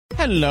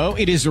Hello,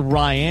 it is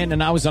Ryan,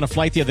 and I was on a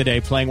flight the other day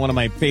playing one of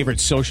my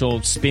favorite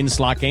social spin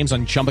slot games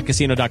on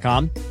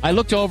ChumbaCasino.com. I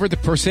looked over at the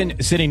person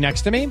sitting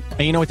next to me, and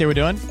you know what they were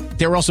doing?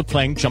 They were also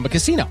playing Chumba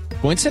Casino.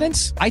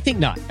 Coincidence? I think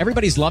not.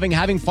 Everybody's loving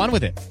having fun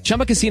with it.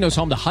 Chumba Casino is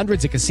home to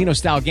hundreds of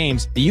casino-style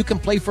games that you can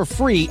play for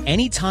free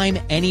anytime,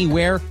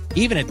 anywhere,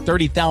 even at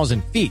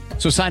 30,000 feet.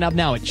 So sign up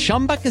now at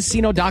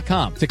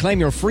ChumbaCasino.com to claim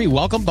your free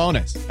welcome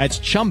bonus. That's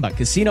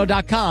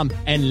ChumbaCasino.com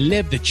and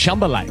live the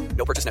Chumba life.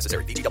 No purchase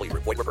necessary. VGW.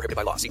 Void where prohibited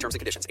by law. See terms and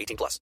conditions. 18+.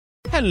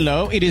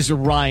 Hello, it is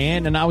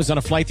Ryan, and I was on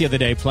a flight the other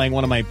day playing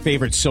one of my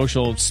favorite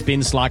social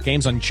spin slot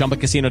games on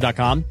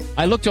ChumbaCasino.com.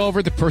 I looked over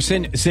at the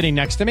person sitting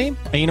next to me,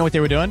 and you know what they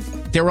were doing?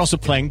 They were also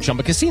playing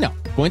Chumba Casino.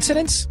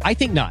 Coincidence? I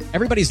think not.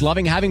 Everybody's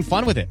loving having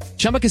fun with it.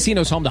 Chumba Casino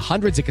is home to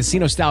hundreds of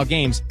casino-style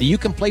games that you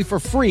can play for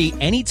free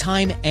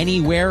anytime,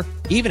 anywhere,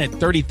 even at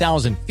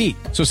 30,000 feet.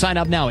 So sign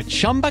up now at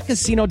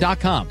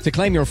ChumbaCasino.com to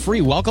claim your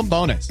free welcome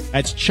bonus.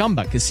 That's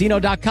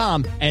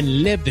ChumbaCasino.com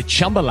and live the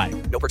Chumba life.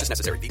 No purchase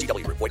necessary.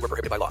 VGW. Void where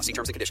prohibited by law. See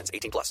terms and conditions.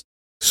 18+.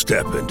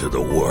 Step into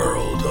the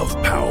world of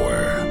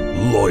power,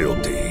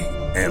 loyalty,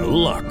 and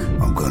luck.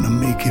 I'm gonna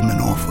make him an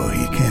offer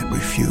he can't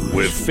refuse.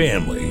 With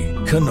family,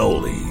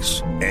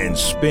 cannolis, and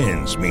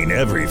spins mean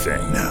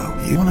everything. Now,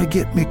 you wanna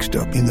get mixed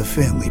up in the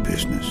family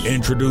business.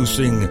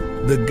 Introducing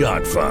The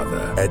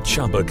Godfather at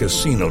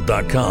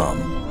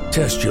ChumbaCasino.com.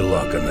 Test your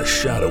luck in the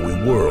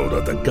shadowy world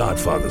of The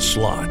Godfather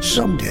slot.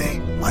 Someday,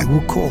 I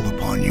will call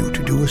upon you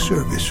to do a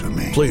service for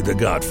me. Play The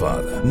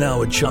Godfather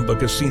now at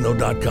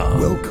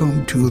ChumbaCasino.com.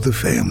 Welcome to the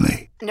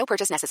family. No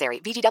purchase necessary.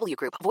 VGW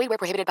Group. Void where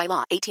prohibited by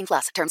law.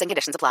 18+. Terms and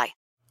conditions apply.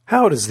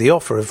 How does the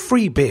offer of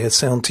free beer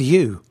sound to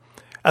you?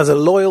 As a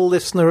loyal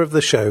listener of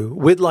the show,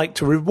 we'd like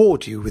to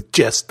reward you with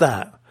just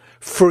that.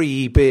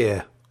 Free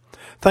beer.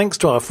 Thanks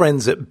to our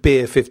friends at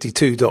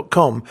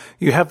beer52.com,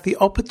 you have the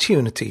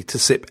opportunity to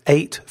sip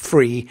 8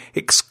 free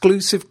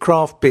exclusive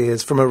craft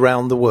beers from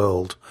around the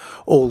world.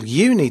 All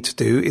you need to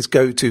do is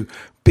go to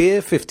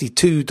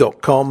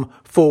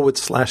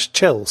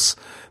beer52.com/Chels.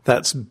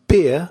 That's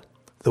beer,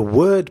 the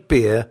word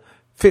beer,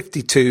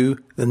 52,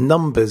 the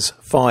numbers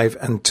 5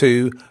 and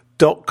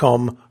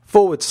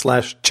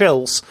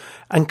 2.com/Chels,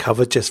 and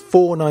cover just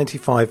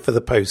 $4.95 for the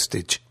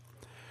postage.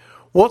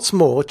 What's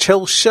more,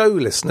 Chels Show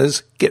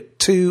listeners get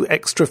 2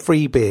 extra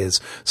free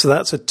beers, so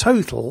that's a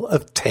total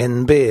of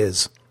 10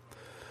 beers.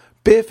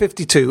 Beer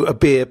 52 are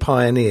beer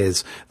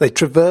pioneers. They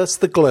traverse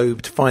the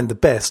globe to find the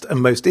best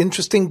and most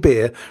interesting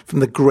beer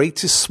from the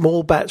greatest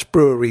small batch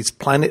breweries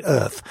planet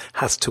Earth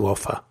has to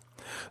offer.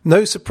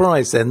 No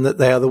surprise then that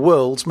they are the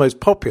world's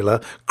most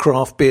popular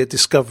craft beer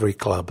discovery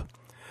club.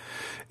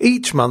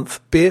 Each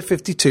month, Beer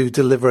 52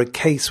 deliver a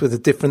case with a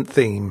different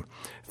theme.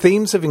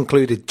 Themes have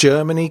included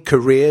Germany,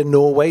 Korea,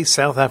 Norway,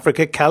 South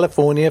Africa,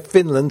 California,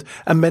 Finland,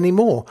 and many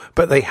more,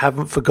 but they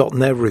haven't forgotten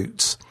their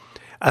roots.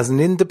 As an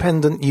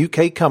independent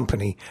UK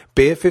company,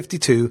 Beer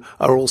 52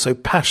 are also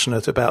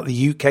passionate about the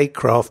UK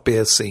craft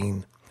beer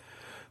scene.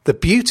 The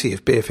beauty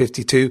of Beer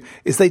 52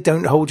 is they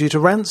don't hold you to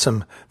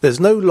ransom.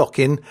 There's no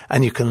lock-in,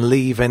 and you can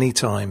leave any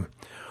time.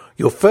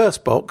 Your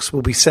first box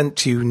will be sent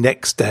to you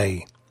next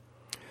day.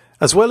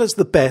 As well as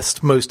the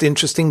best, most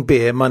interesting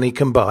beer money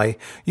can buy,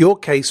 your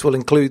case will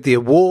include the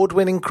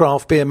award-winning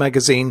craft beer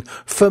magazine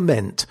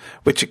Ferment,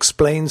 which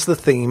explains the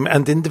theme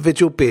and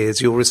individual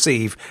beers you'll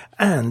receive,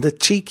 and a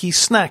cheeky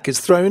snack is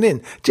thrown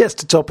in just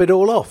to top it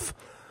all off.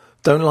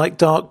 Don't like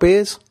dark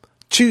beers?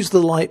 Choose the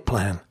light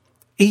plan.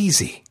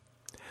 Easy.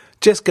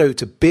 Just go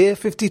to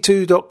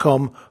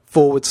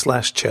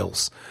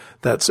beer52.com/Chels.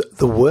 That's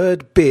the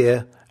word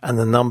beer and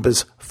the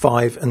numbers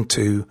 5 and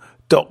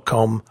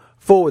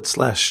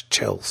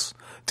 2.com/Chels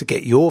to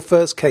get your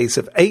first case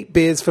of 8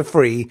 beers for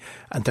free,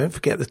 and don't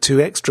forget the 2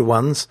 extra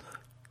ones.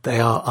 They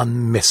are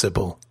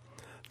unmissable.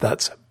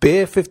 That's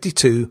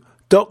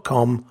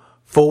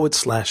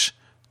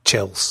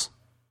beer52.com/Chels.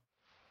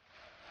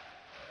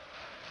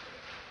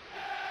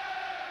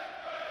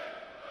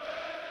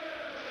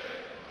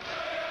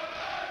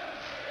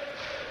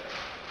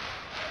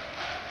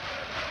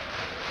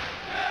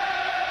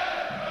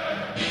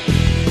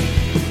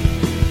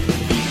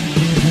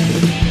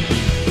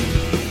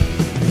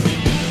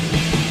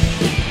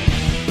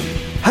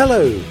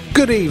 Hello,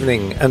 good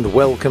evening, and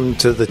welcome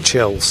to the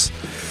Chels.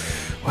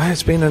 Well,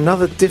 it's been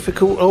another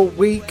difficult old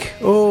week.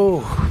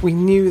 Oh, we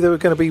knew there were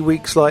going to be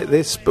weeks like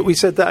this, but we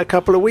said that a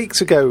couple of weeks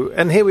ago,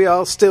 and here we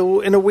are still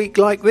in a week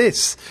like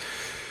this.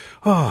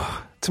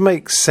 Oh, to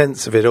make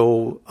sense of it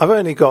all, I've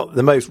only got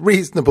the most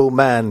reasonable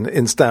man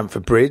in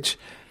Stamford Bridge.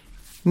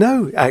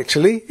 No,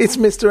 actually, it's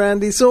Mr.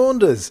 Andy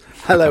Saunders.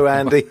 Hello,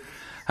 Andy.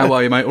 How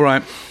are you, mate? All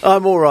right?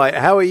 I'm all right.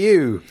 How are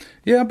you?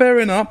 Yeah,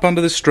 bearing up under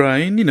the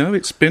strain. You know,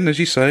 it's been, as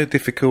you say, a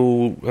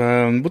difficult,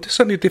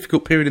 certainly a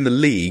difficult period in the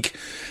league.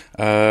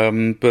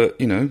 But,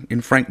 you know,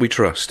 in Frank we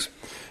trust.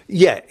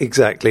 Yeah,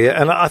 exactly.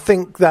 And I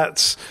think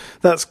that's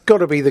got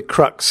to be the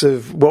crux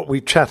of what we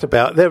chat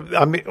about.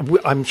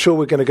 I'm sure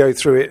we're going to go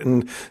through it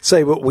and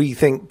say what we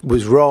think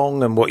was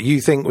wrong and what you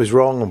think was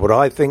wrong and what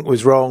I think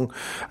was wrong.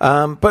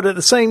 But at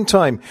the same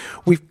time,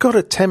 we've got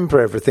to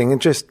temper everything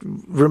and just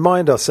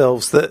remind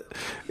ourselves that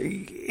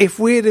if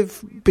we'd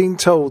have been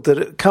told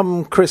that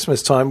come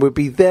Christmas time we'd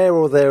be there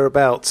or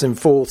thereabouts in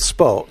fourth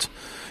spot,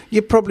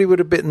 you probably would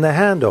have bitten their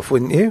hand off,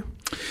 wouldn't you?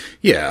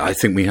 Yeah, I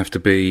think we have to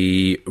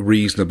be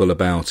reasonable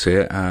about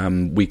it.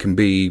 We can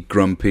be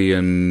grumpy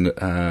and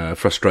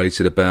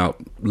frustrated about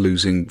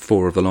losing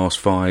 4 of the last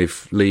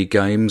 5 league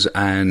games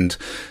and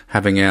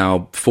having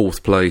our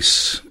 4th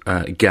place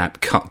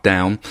gap cut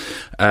down.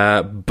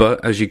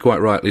 But as you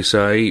quite rightly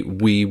say,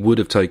 we would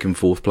have taken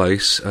 4th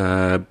place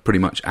pretty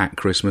much at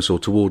Christmas or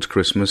towards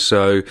Christmas.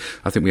 So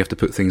I think we have to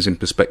put things in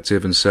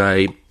perspective and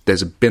say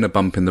there's been a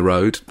bump in the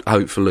road.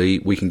 Hopefully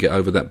we can get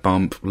over that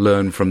bump,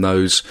 learn from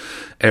those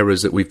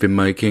errors that we've been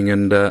making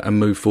and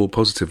move forward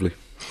positively.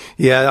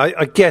 Yeah,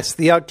 I guess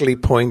the ugly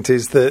point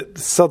is that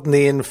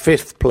suddenly in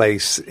 5th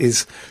place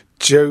is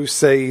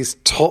Jose's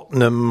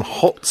Tottenham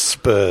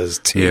Hotspurs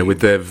team. Yeah,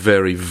 with their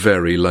very,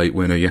 very late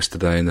winner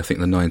yesterday in, I think,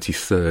 the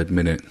 93rd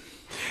minute.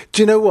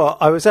 Do you know what?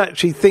 I was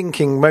actually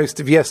thinking most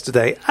of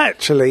yesterday,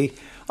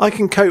 I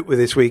can cope with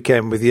this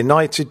weekend with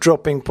United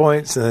dropping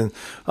points and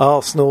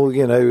Arsenal,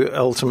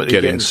 ultimately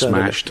getting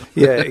smashed.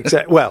 Yeah,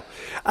 exactly. Well,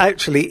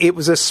 actually, it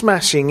was a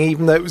smashing,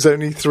 even though it was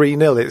only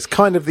 3-0. It's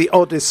kind of the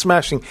oddest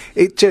smashing.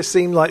 It just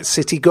seemed like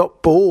City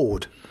got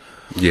bored.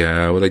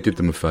 Yeah, well, they did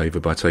them a favour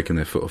by taking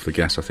their foot off the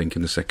gas, I think,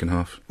 in the second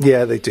half.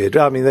 Yeah, they did.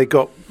 I mean, they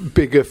got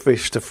bigger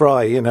fish to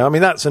fry, I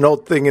mean, that's an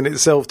odd thing in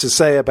itself to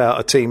say about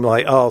a team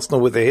like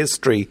Arsenal with their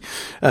history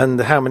and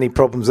how many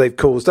problems they've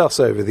caused us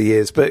over the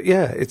years. But,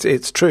 yeah,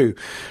 it's true.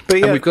 But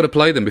yeah, and we've got to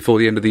play them before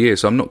the end of the year,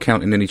 so I'm not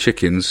counting any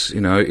chickens.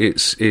 We've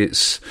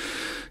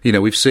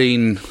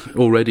seen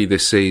already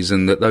this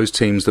season that those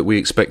teams that we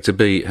expect to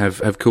beat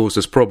have caused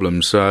us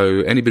problems.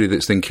 So anybody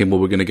that's thinking, well,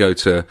 we're going to go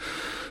to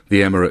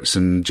the Emirates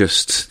and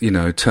just,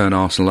 turn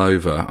Arsenal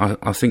over,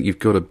 I think you've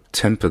got to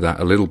temper that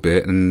a little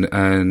bit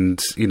and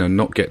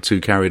not get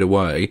too carried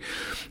away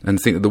and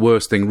think that the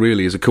worst thing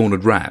really is a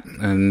cornered rat.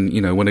 And,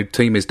 when a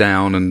team is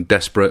down and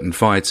desperate and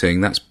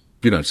fighting, that's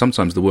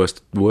sometimes the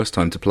worst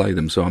time to play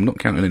them. So I'm not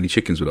counting any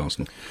chickens with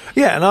Arsenal.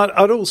 Yeah, and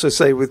I'd also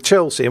say with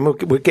Chelsea, and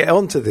we'll get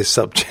onto this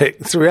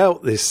subject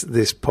throughout this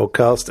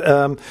podcast,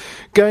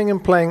 going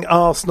and playing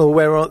Arsenal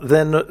where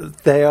then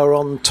they are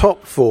on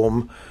top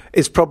form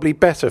is probably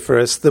better for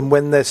us than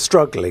when they're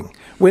struggling.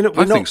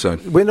 I think so.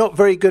 We're not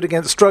very good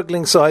against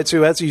struggling sides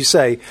who, as you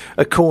say,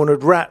 are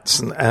cornered rats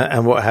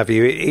and what have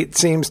you. It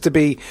seems to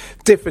be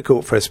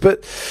difficult for us.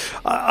 But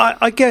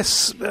I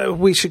guess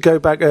we should go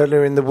back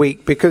earlier in the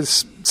week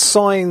because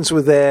signs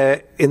were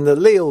there in the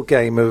Lille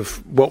game of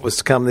what was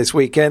to come this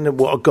weekend and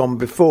what had gone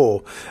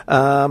before.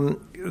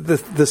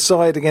 The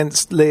side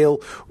against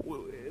Lille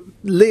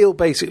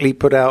basically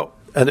put out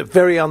a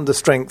very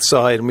understrength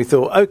side, and we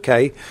thought,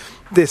 OK,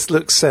 this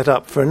looks set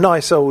up for a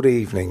nice old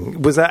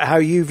evening. Was that how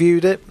you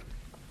viewed it?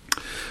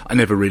 I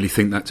never really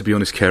think that, to be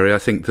honest, Kerry. I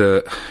think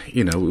that,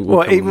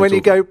 even when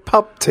you go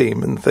pub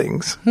team and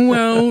things?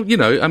 Well,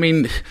 I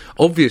mean,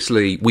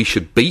 obviously we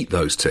should beat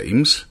those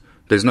teams.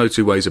 There's no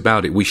two ways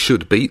about it. We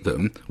should beat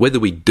them. Whether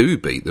we do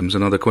beat them is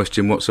another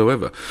question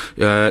whatsoever.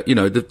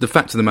 The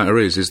fact of the matter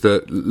is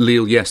that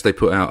Lille, yes, they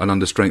put out an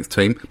understrength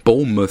team.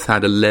 Bournemouth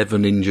had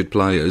 11 injured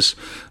players.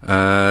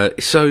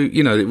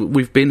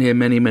 We've been here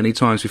many, many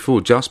times before.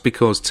 Just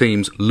because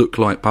teams look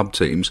like pub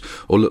teams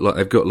or look like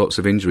they've got lots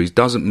of injuries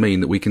doesn't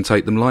mean that we can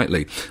take them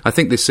lightly. I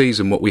think this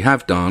season what we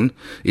have done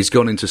is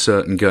gone into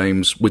certain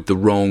games with the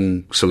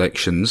wrong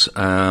selections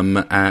and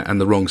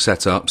the wrong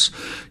setups,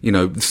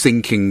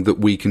 thinking that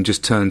we can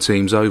just turn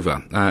teams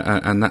over,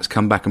 and that's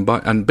come back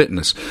and bitten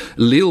us.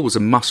 Lille was a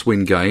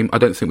must-win game. I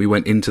don't think we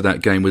went into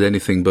that game with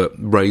anything but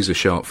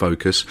razor-sharp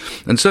focus,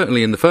 and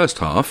certainly in the first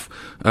half,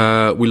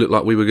 we looked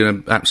like we were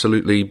going to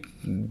absolutely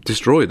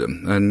destroy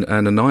them and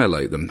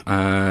annihilate them.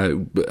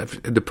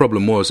 The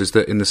problem is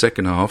that in the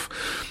second half,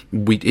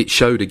 it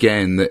showed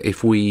again that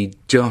if we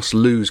just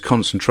lose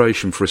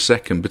concentration for a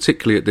second,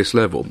 particularly at this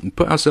level,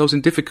 put ourselves in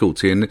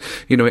difficulty, and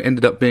it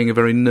ended up being a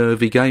very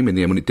nervy game in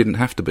the end when it didn't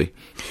have to be.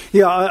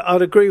 Yeah,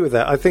 I'd agree with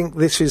that. I think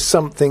this is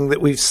something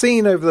that we've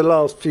seen over the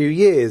last few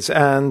years,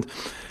 and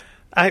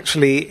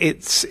actually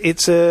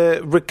it's a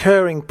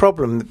recurring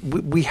problem.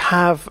 We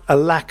have a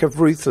lack of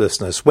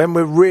ruthlessness when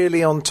we're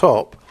really on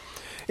top.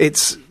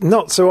 It's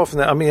not so often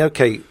that,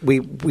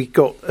 we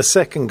got a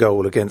second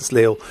goal against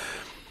Lille,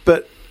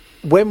 but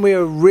when we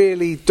are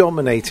really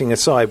dominating a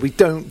side, we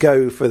don't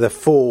go for the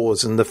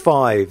 4s and the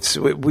 5s.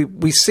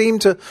 We seem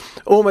to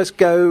almost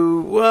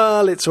go,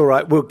 well, it's all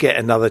right, we'll get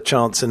another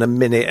chance in a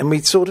minute, and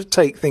we sort of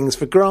take things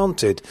for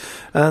granted.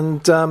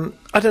 And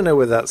I don't know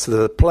whether that's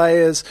the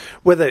players,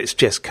 whether it's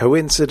just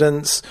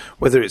coincidence,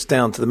 whether it's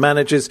down to the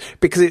managers,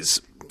 because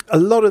it's a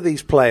lot of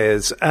these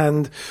players.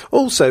 And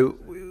also,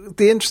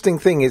 the interesting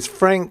thing is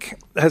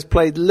Frank has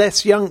played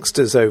less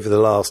youngsters over the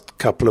last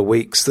couple of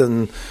weeks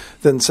than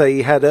say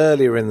he had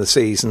earlier in the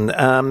season.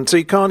 So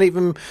you can't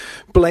even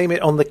blame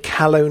it on the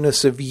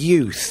callowness of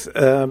youth.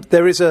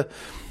 There is a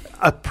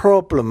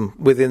problem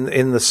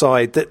in the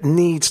side that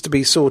needs to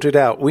be sorted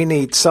out. We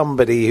need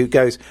somebody who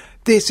goes,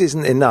 this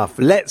isn't enough,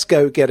 let's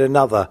go get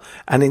another,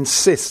 and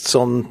insists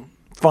on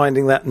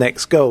finding that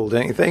next goal,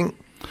 don't you think?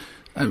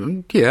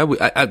 Yeah,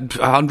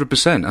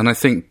 100%. And I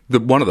think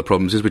that one of the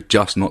problems is we're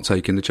just not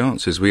taking the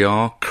chances. We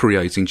are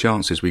creating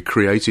chances. We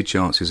created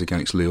chances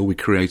against Lille. We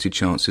created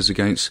chances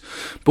against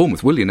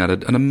Bournemouth. Willian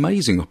had an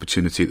amazing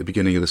opportunity at the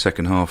beginning of the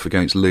second half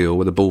against Lille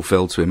where the ball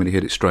fell to him and he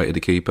hit it straight at the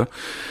keeper.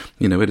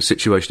 We had a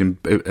situation,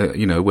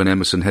 when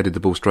Emerson headed the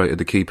ball straight at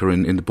the keeper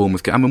in the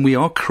Bournemouth game. I mean, we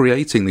are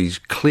creating these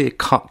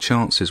clear-cut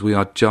chances. We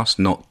are just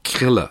not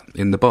killer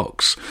in the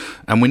box.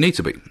 And we need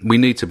to be. We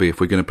need to be if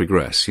we're going to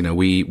progress.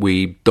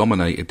 We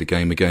dominated the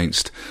game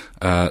against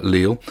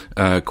Lille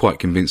quite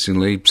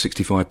convincingly,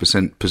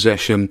 65%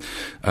 possession,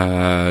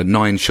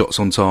 9 shots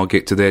on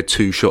target to their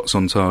 2 shots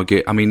on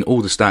target. I mean,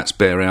 all the stats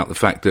bear out the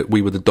fact that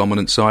we were the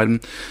dominant side,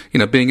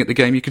 and being at the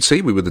game you could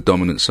see we were the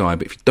dominant side,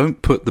 but if you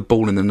don't put the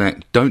ball in the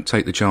net, don't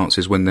take the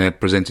chances when they're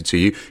presented to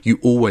you, you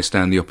always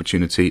stand the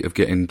opportunity of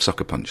getting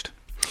sucker punched.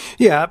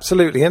 Yeah,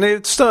 absolutely. And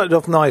it started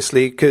off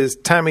nicely because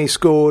Tammy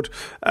scored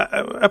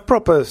a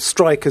proper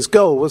striker's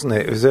goal, wasn't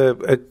it? It was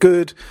a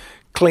good,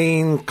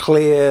 clean,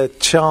 clear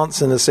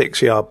chance in a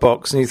 6-yard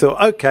box, and you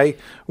thought, OK,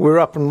 we're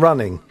up and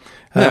running.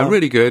 Yeah,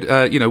 really good.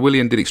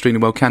 Willian did extremely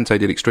well. Kante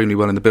did extremely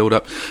well in the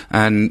build-up,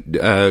 and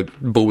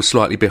ball was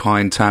slightly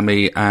behind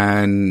Tammy,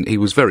 and he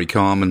was very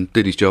calm and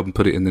did his job and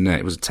put it in the net.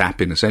 It was a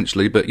tap-in,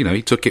 essentially, but,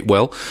 he took it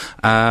well.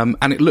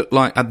 And it looked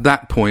like, at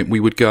that point, we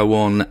would go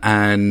on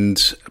and,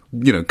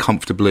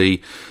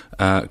 comfortably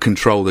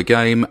control the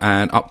game,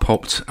 and up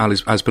popped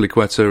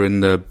Azpilicueta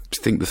in the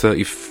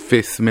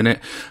 35th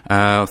minute,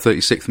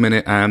 36th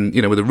minute, and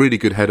with a really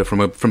good header from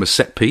a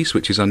set piece,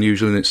 which is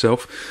unusual in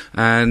itself.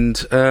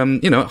 And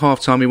at half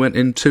time he went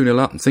in 2-0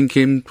 up,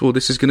 thinking, well,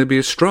 this is going to be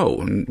a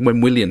stroll. And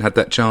when Willian had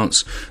that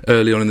chance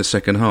early on in the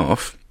second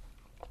half,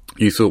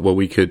 you thought, well,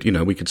 we could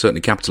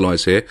certainly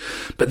capitalise here.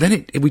 But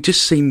then we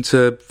just seemed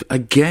to,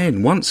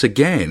 once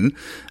again,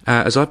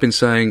 as I've been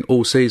saying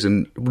all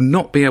season,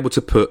 not be able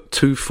to put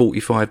 2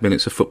 45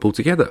 minutes of football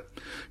together.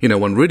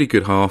 One really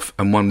good half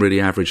and one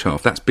really average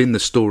half. That's been the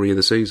story of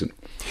the season.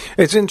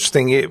 It's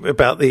interesting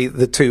about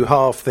the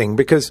two-half thing,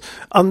 because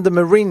under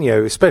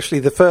Mourinho, especially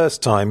the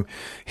first time,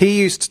 he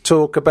used to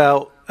talk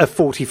about a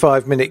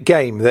 45-minute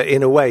game, that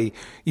in a way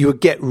you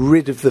would get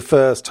rid of the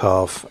first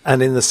half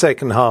and in the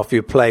second half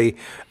you play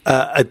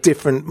a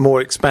different, more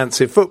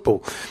expansive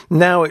football.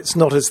 Now it's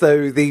not as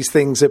though these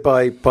things are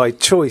by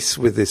choice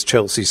with this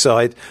Chelsea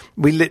side.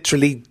 We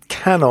literally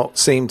cannot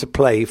seem to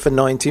play for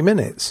 90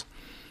 minutes.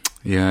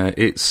 Yeah,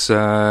 it's.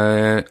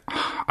 I'm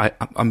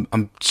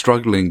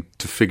struggling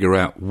to figure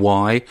out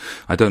why.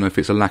 I don't know if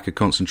it's a lack of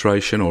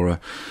concentration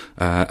or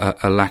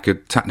a lack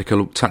of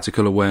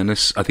tactical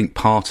awareness. I think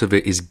part of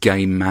it is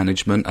game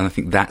management, and I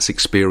think that's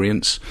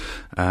experience.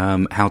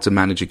 How to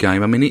manage a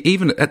game. I mean,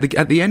 even at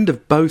the end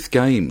of both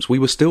games, we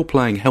were still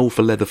playing hell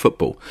for leather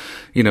football.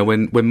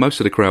 When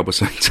most of the crowd was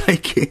saying,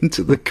 "Take it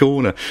into the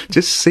corner,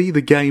 just see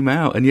the game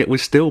out," and yet we're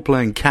still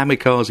playing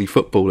kamikaze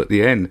football at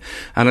the end.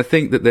 And I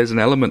think that there's an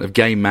element of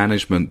game management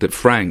that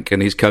Frank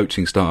and his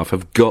coaching staff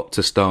have got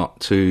to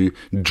start to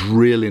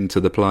drill into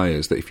the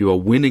players, that if you are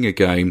winning a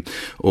game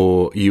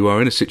or you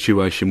are in a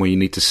situation where you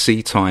need to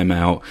see time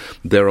out,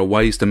 there are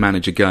ways to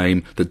manage a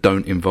game that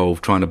don't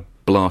involve trying to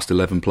blast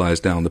 11 players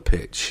down the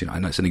pitch. I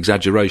know it's an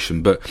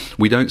exaggeration, but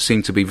we don't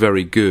seem to be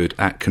very good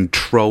at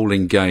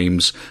controlling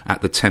games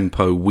at the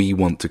tempo we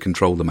want to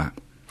control them at.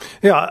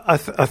 Yeah, I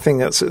think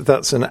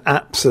that's an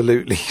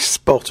absolutely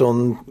spot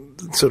on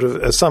sort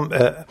of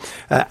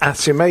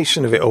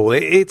affirmation of it all.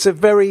 It's a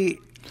very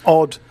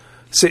odd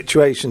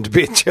situation to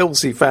be a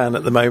Chelsea fan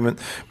at the moment,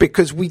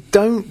 because we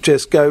don't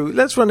just go,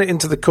 let's run it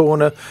into the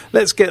corner,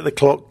 let's get the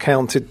clock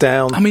counted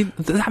down. I mean,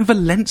 that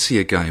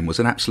Valencia game was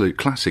an absolute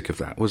classic of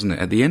that, wasn't it?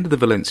 At the end of the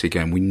Valencia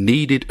game, we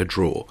needed a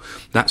draw.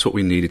 That's what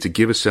we needed to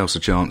give ourselves a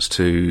chance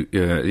to,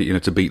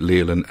 to beat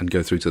Lille and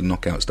go through to the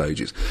knockout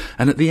stages.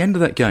 And at the end of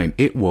that game,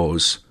 it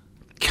was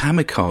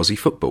kamikaze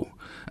football.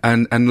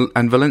 And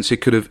Valencia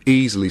could have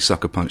easily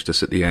sucker punched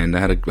us at the end. They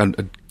had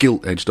a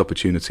gilt-edged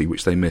opportunity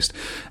which they missed.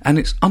 And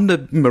it's under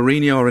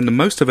Mourinho and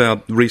most of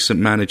our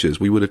recent managers,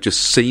 we would have just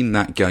seen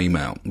that game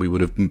out. We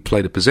would have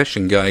played a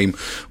possession game.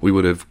 We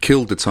would have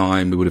killed the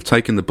time. We would have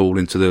taken the ball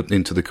into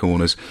the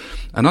corners.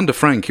 And under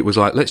Frank, it was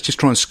like, let's just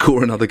try and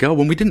score another goal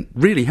when we didn't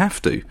really have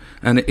to.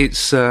 And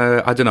it's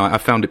I don't know. I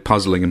found it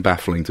puzzling and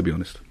baffling, to be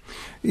honest.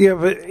 Yeah,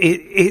 but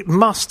it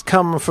must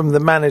come from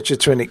the manager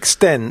to an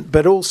extent,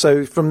 but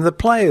also from the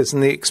players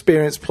and the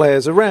experienced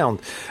players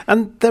around.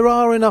 And there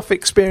are enough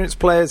experienced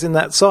players in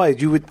that side.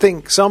 You would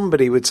think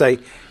somebody would say,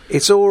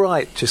 it's all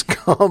right, just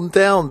calm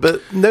down.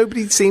 But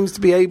nobody seems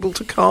to be able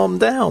to calm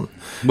down.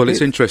 Well,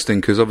 it's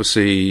interesting because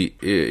obviously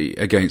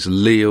against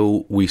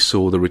Lille we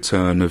saw the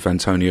return of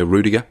Antonio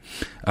Rudiger,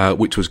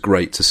 which was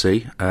great to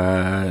see.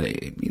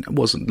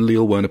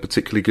 Lille weren't a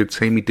particularly good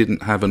team. He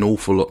didn't have an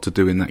awful lot to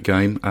do in that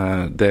game.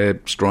 Their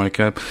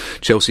striker,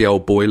 Chelsea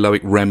old boy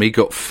Loic Remy,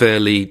 got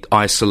fairly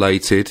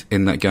isolated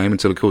in that game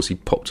until, of course, he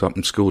popped up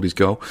and scored his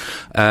goal.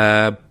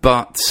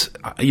 But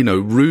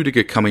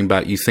Rudiger coming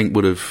back, you think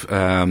would have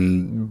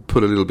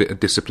put a little bit of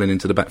discipline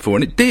into the back four,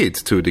 and it did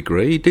to a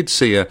degree. He did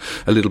see a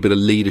little bit of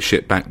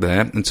leadership back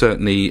there, and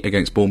certainly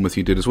against Bournemouth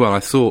you did as well. I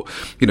thought,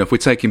 if we're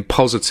taking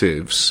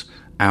positives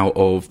out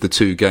of the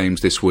two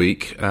games this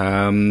week,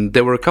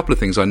 there were a couple of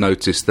things I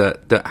noticed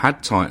that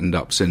had tightened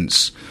up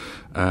since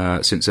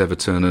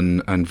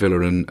Everton and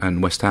Villa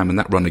and West Ham and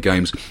that run of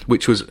games,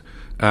 which was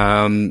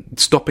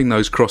stopping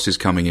those crosses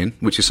coming in,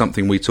 which is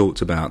something we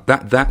talked about.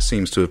 That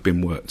seems to have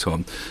been worked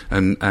on,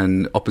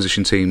 and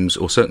opposition teams,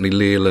 or certainly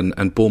Lille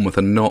and Bournemouth,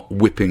 are not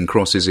whipping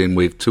crosses in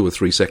with 2 or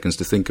 3 seconds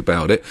to think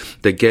about it.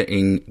 They're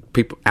getting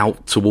people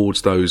out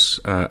towards those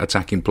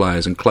attacking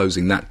players and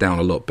closing that down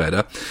a lot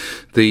better.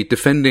 The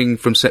defending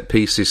from set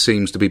pieces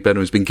seems to be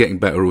better. It's been getting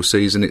better all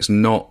season. It's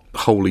not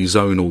wholly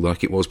zonal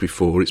like it was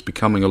before. It's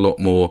becoming a lot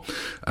more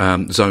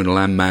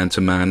zonal and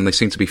man-to-man, and they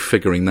seem to be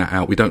figuring that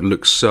out. We don't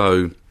look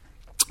so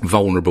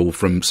vulnerable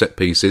from set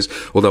pieces,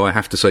 although I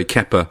have to say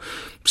Kepa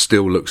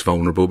still looks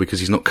vulnerable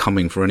because he's not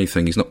coming for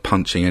anything, he's not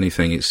punching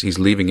anything, he's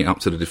leaving it up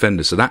to the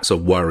defender, so that's a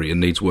worry and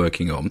needs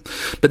working on.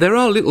 But there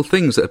are little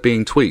things that are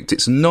being tweaked.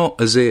 It's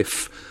not as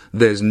if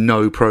there's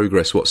no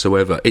progress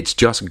whatsoever. It's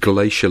just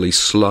glacially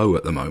slow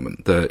at the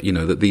moment.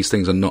 That these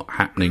things are not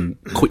happening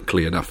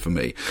quickly enough for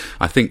me.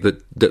 I think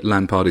that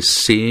Lampard is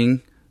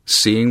seeing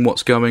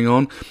what's going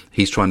on.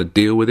 He's trying to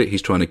deal with it.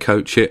 He's trying to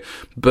coach it.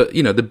 But,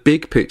 the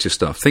big picture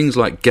stuff, things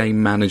like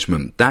game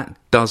management, that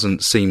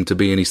doesn't seem to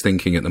be in his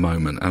thinking at the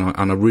moment.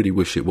 And I really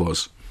wish it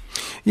was.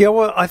 Yeah,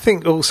 well, I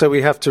think also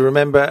we have to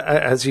remember,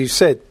 as you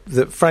said,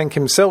 that Frank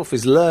himself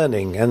is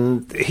learning,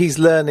 and he's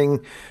learning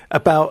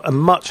about a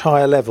much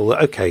higher level.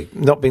 Okay,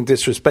 not being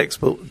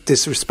disrespectful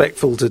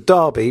to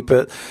Derby,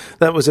 but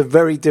that was a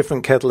very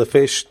different kettle of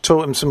fish,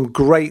 taught him some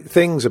great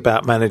things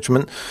about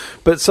management.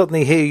 But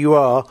suddenly here you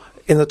are,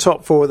 in the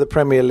top 4 of the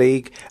Premier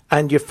League,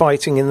 and you're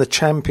fighting in the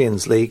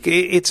Champions League.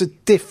 It's a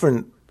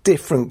different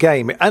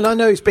game. And I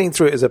know he's been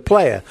through it as a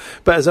player,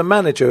 but as a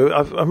manager,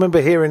 I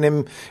remember hearing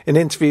him in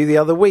an interview the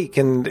other week,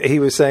 and he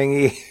was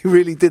saying he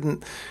really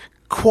didn't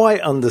quite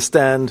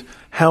understand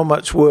how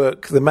much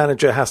work the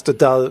manager has to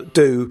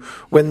do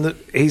when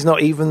he's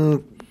not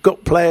even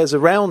got players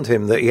around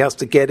him, that he has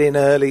to get in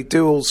early,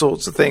 do all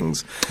sorts of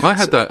things. I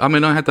had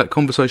that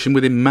conversation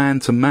with him man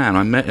to man.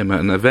 I met him at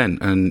an event,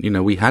 and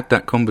we had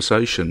that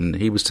conversation, and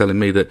he was telling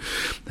me that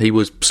he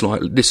was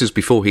slightly, this is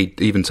before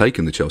he'd even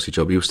taken the Chelsea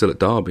job, he was still at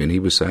Derby, and he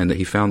was saying that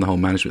he found the whole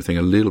management thing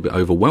a little bit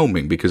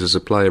overwhelming, because as a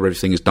player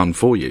everything is done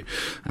for you,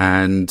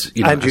 and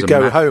you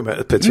go home at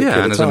a particular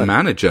time. And as a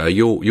manager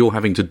you're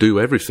having to do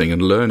everything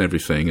and learn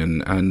everything,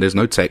 and there's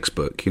no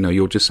textbook.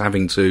 You're just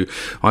having to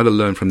either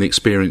learn from the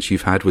experience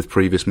you've had with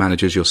previous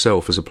managers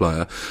yourself as a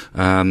player,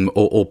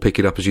 or pick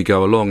it up as you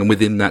go along, and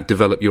within that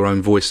develop your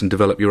own voice and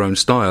develop your own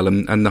style,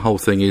 and the whole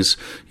thing is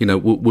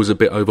was a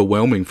bit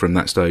overwhelming from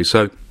that stage.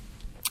 So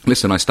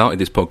listen, I started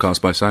this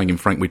podcast by saying in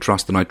Frank we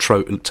trust, and I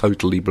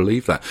totally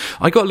believe that.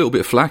 I got a little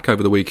bit of flack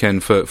over the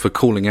weekend for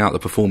calling out the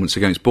performance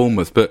against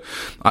Bournemouth, but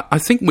I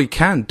think we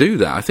can do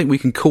that. I think we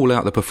can call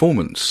out the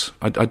performance.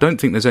 I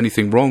don't think there's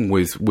anything wrong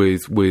with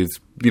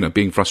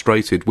being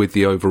frustrated with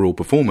the overall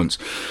performance.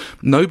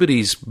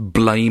 Nobody's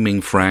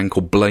blaming Frank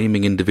or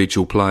blaming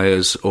individual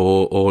players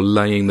or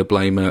laying the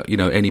blame at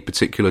any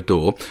particular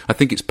door. I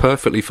think it's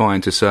perfectly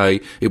fine to say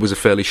it was a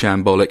fairly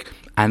shambolic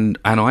and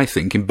I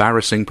think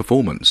embarrassing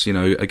performance,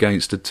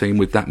 against a team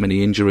with that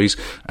many injuries,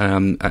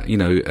 of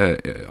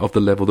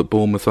the level that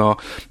Bournemouth are,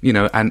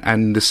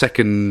 and the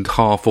second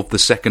half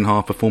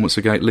performance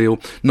against Lille,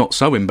 not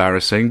so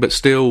embarrassing, but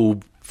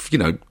still,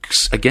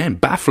 again,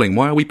 baffling.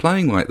 Why are we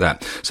playing like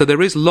that? So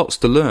there is lots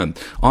to learn.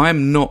 I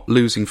am not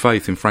losing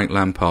faith in Frank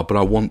Lampard, but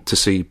I want to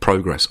see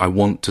progress. I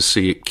want to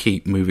see it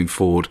keep moving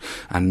forward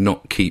and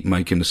not keep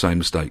making the same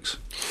mistakes.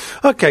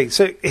 Okay,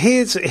 so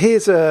here's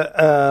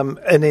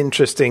an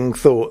interesting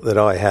thought that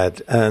I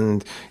had,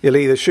 and you'll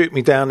either shoot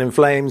me down in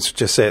flames,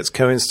 just say it's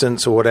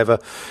coincidence or whatever,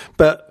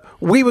 but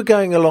we were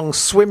going along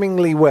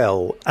swimmingly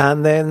well,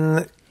 and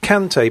then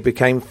Kante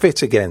became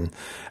fit again,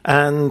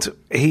 and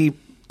he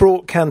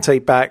brought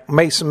Kante back.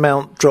 Mason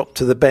Mount dropped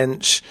to the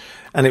bench,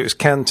 and it was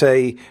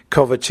Kante,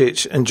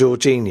 Kovacic and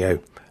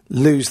Jorginho.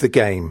 Lose the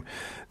game.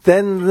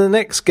 Then the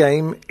next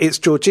game, it's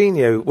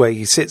Jorginho, where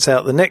he sits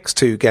out the next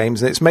 2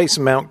 games, and it's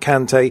Mason Mount,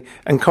 Kante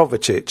and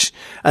Kovacic.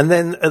 And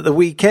then at the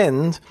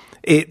weekend,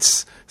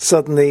 it's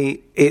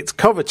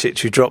Kovacic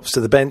who drops to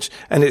the bench,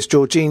 and it's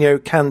Jorginho,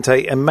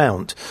 Kante and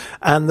Mount.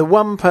 And the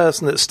one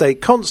person that stayed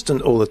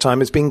constant all the time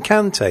has been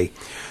Kante.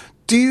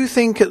 Do you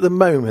think at the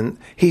moment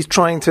he's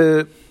trying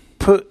to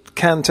put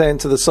Kante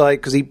into the side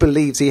because he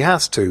believes he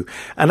has to,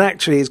 and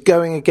actually is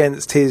going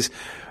against his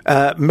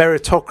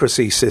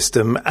meritocracy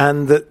system,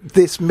 and that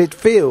this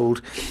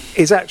midfield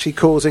is actually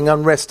causing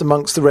unrest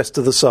amongst the rest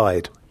of the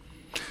side?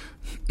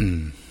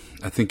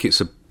 I think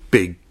it's a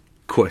big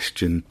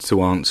question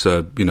to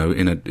answer,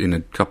 in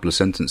a couple of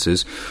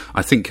sentences.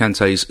 I think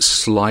Kante's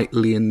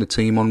slightly in the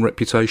team on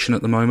reputation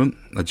at the moment.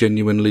 I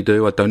genuinely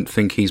do. I don't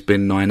think he's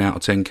been 9 out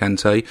of 10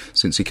 Kante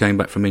since he came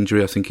back from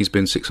injury. I think he's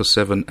been 6 or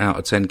 7 out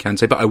of 10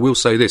 Kante. But I will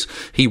say this: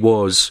 he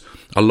was,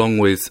 along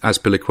with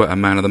Azpilicueta,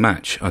 man of the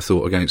match, I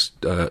thought,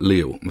 against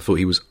Lille. I thought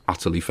he was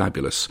utterly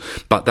fabulous.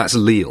 But that's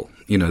Lille.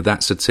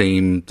 That's a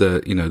team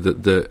that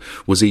that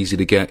was easy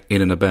to get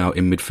in and about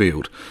in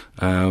midfield.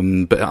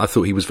 But I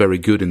thought he was very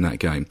good in that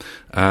game.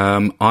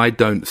 I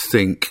don't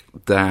think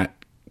that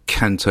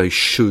Kante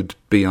should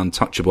be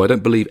untouchable. I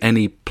don't believe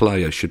any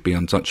player should be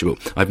untouchable.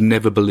 I've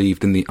never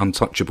believed in the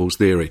untouchables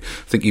theory.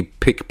 I think you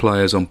pick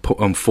players on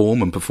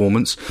form and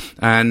performance,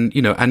 and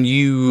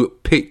you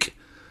pick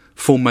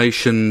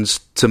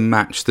formations to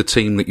match the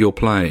team that you're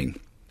playing.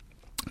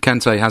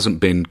 Kante hasn't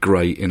been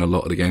great in a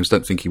lot of the games.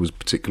 Don't think he was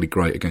particularly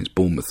great against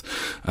Bournemouth.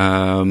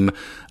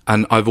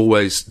 And I've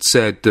always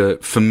said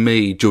that for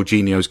me,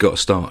 Jorginho's got to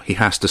start. He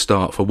has to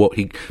start for what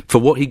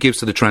he gives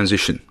to the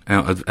transition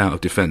out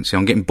of defence.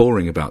 I'm getting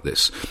boring about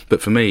this,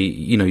 but for me,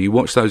 you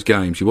watch those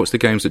games. You watch the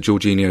games that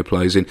Jorginho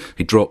plays in.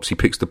 He drops. He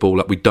picks the ball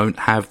up. We don't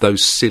have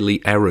those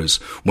silly errors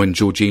when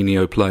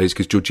Jorginho plays,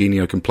 because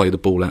Jorginho can play the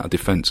ball out of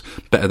defence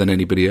better than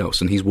anybody else,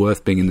 and he's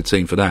worth being in the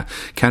team for that.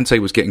 Kante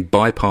was getting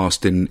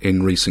bypassed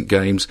in recent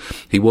games.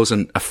 He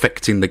wasn't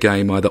affecting the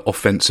game either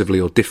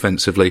offensively or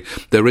defensively.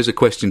 There is a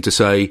question to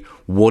say,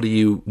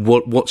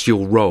 what's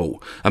your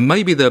role? And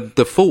maybe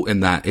the fault in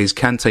that is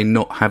Kante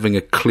not having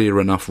a clear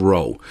enough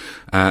role,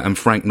 and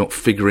Frank not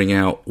figuring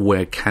out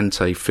where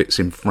Kante fits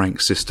in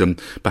Frank's system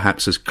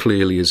perhaps as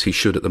clearly as he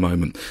should at the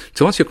moment.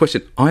 To answer your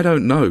question, I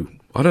don't know.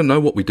 I don't know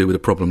what we do with a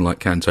problem like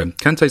Kante.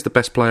 Kante's the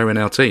best player in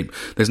our team.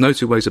 There's no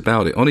two ways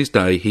about it. On his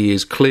day, he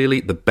is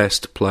clearly the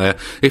best player,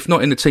 if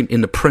not in the team,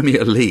 in the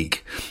Premier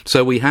League.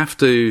 So we have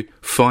to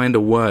find a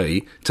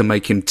way to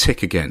make him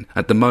tick again.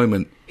 At the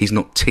moment, he's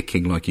not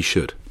ticking like he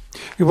should.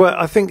 Well,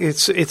 I think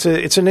it's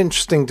an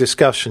interesting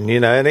discussion,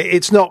 and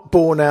it's not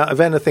born out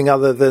of anything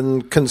other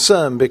than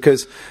concern,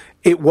 because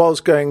it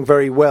was going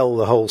very well,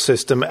 the whole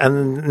system,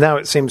 and now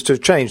it seems to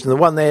have changed. And the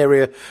one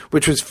area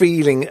which was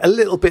feeling a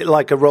little bit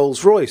like a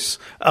Rolls-Royce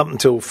up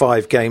until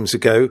 5 games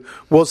ago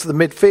was the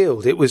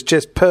midfield. It was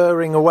just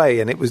purring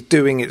away, and it was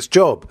doing its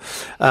job.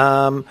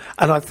 And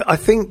I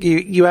think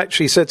you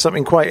actually said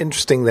something quite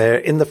interesting there,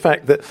 in the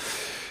fact that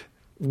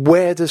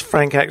where does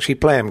Frank actually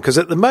play him? Because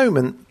at the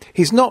moment,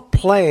 he's not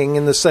playing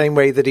in the same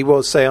way that he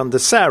was, say, under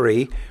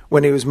Sarri,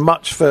 when he was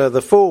much further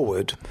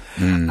forward.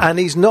 And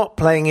he's not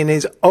playing in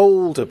his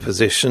older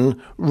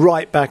position,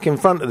 right back in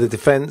front of the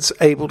defence,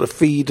 able to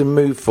feed and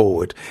move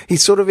forward.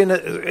 He's sort of in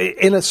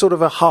a sort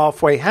of a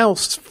halfway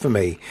house for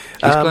me.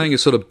 He's playing a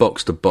sort of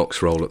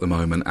box-to-box role at the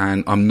moment,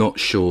 and I'm not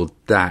sure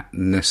that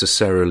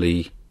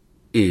necessarily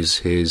is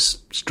his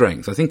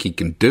strength. I think he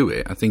can do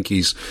it. I think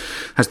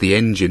has the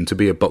engine to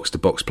be a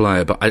box-to-box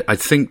player, but I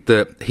think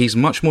that he's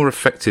much more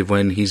effective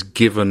when he's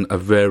given a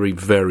very,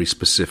 very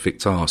specific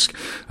task.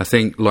 I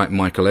think like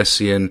Michael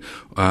Essien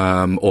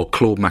or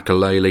Claude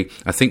Makelele,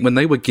 I think when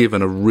they were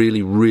given a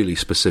really, really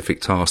specific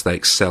task, they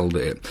excelled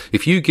at it.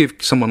 If you give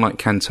someone like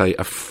Kante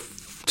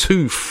a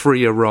too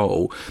free a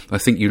role, I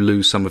think you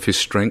lose some of his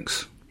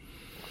strengths.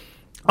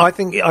 I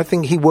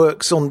think he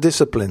works on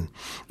discipline,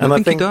 and I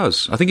think he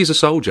does. I think he's a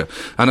soldier,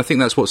 and I think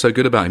that's what's so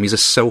good about him. He's a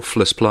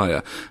selfless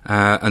player,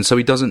 and so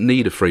he doesn't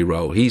need a free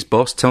role. He's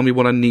boss. Tell me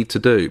what I need to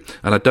do,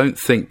 and I don't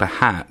think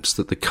perhaps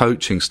that the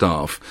coaching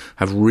staff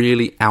have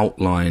really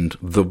outlined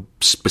the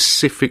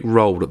specific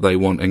role that they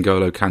want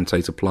N'Golo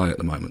Kante to play at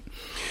the moment.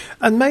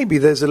 And maybe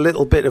there's a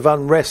little bit of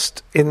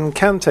unrest in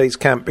Kante's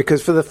camp,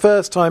 because for the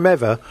first time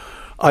ever,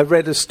 I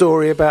read a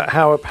story about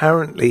how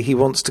apparently he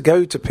wants to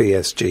go to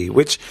PSG,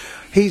 which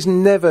he's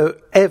never,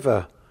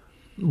 ever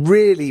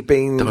really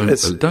been...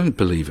 Don't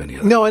believe any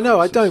of that. No, I know,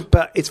 I don't,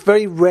 but it's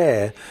very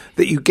rare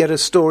that you get a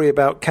story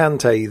about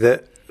Kante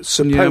that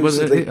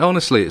supposedly... Yeah, but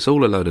honestly, it's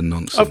all a load of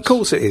nonsense. Of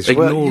course it is.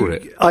 Ignore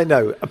it. I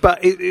know,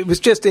 but it was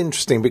just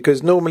interesting,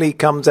 because normally he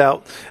comes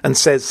out and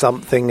says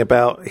something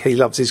about he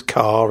loves his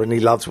car and he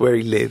loves where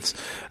he lives.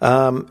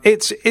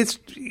 It's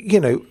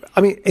I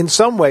mean, in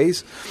some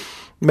ways,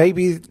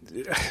 maybe...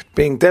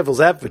 being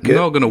devil's advocate... I'm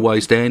not going to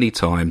waste any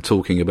time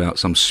talking about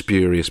some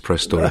spurious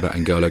press story about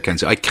N'Golo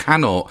Kante. I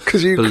cannot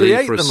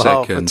believe for a second...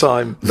 half the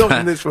time. Not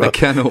in this one. I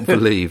cannot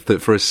believe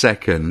that for a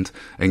second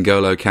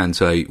N'Golo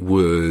Kante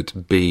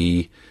would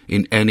be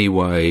in any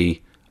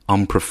way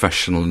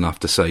unprofessional enough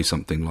to say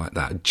something like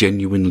that.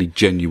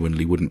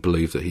 Genuinely wouldn't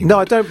believe that he would.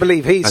 I don't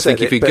believe he said it. I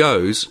think if he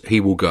goes, he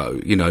will go,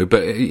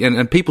 but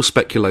and people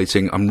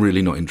speculating, I'm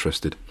really not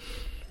interested.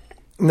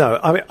 No,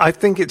 I mean, I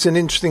think it's an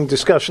interesting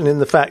discussion in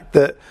the fact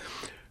that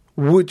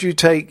would you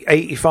take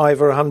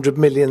 85 or 100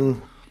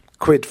 million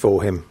quid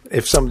for him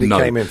if somebody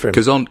came in for him.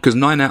 Because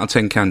 9 out of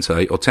 10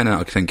 Kante, or 10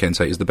 out of 10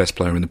 Kante is the best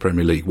player in the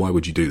Premier League. Why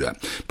would you do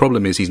that?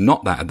 Problem is, he's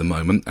not that at the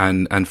moment,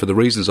 and for the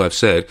reasons I've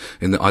said,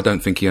 in that I don't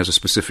think he has a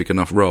specific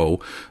enough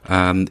role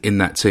in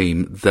that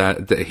team,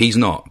 that he's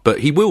not. But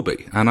he will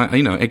be. And,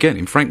 again,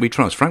 in Frank we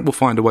trust. Frank will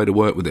find a way to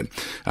work with him.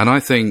 And I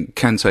think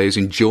Kante is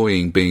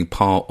enjoying being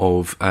part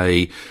of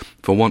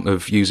for want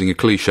of using a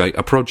cliche,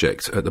 a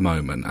project at the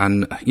moment.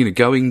 And,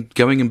 going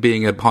and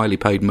being a highly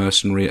paid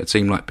mercenary at a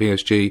team like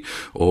PSG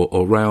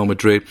or Real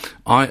Madrid,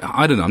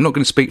 I don't know. I'm not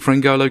going to speak for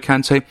N'Golo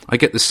Kante. I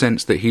get the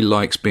sense that he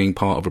likes being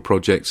part of a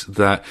project,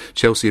 that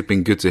Chelsea have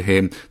been good to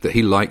him, that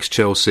he likes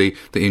Chelsea,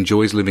 that he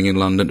enjoys living in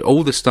London.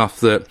 All the stuff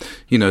that,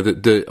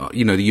 that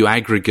you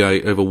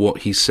aggregate over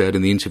what he said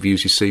in the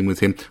interviews you've seen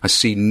with him. I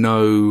see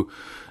no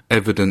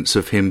evidence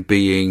of him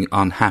being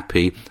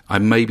unhappy. I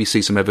maybe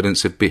see some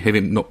evidence of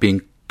him not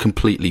being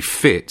completely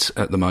fit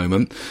at the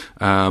moment,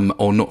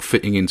 or not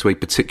fitting into a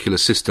particular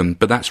system,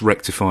 but that's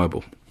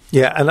rectifiable.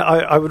 Yeah, and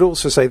I would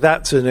also say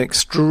that's an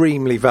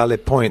extremely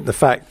valid point, the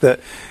fact that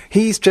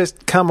he's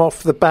just come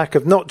off the back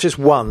of not just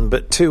one,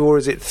 but 2, or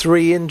is it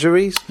 3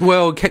 injuries?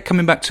 Well, kept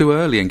coming back too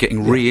early and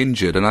getting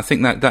re-injured, and I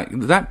think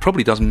that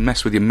probably does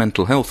mess with your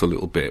mental health a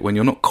little bit when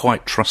you're not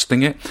quite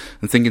trusting it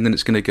and thinking that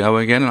it's going to go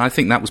again, and I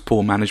think that was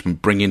poor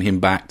management bringing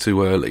him back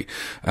too early.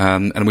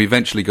 And we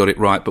eventually got it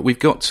right, but we've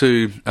got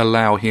to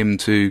allow him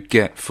to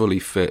get fully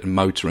fit and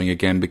motoring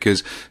again,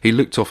 because he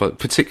looked off,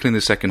 particularly in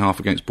the second half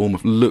against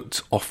Bournemouth,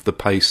 looked off the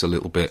pace a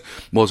little bit,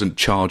 wasn't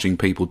charging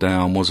people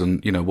down,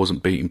 wasn't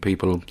beating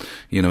people,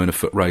 in a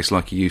foot race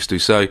like he used to.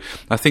 So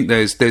I think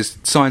there's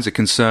signs of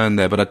concern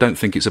there, but I don't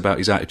think it's about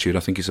his attitude. I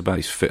think it's about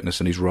his fitness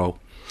and his role.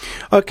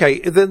 Okay,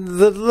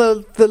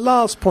 the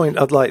last point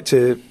I'd like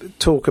to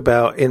talk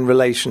about in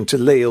relation to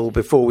Lille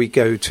before we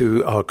go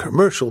to our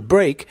commercial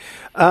break,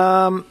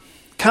 Callum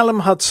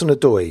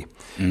Hudson-Odoi.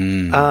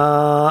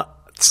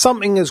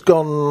 Something has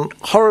gone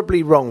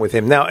horribly wrong with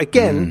him. Now,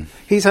 again,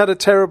 he's had a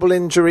terrible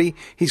injury.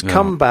 He's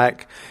come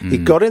back. He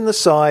got in the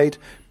side.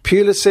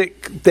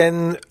 Pulisic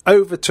then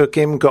overtook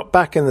him, got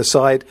back in the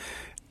side.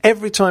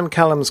 Every time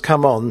Callum's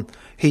come on,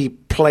 he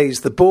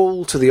plays the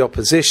ball to the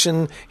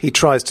opposition. He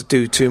tries to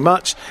do too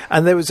much.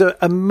 And there was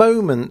a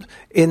moment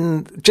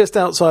in just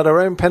outside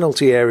our own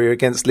penalty area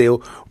against Lille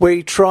where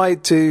he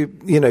tried to,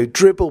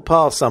 dribble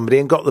past somebody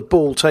and got the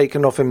ball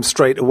taken off him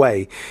straight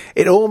away.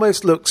 It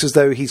almost looks as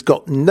though he's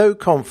got no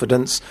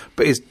confidence,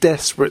 but is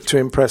desperate to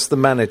impress the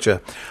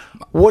manager.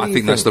 What do you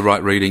think? That's the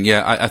right reading.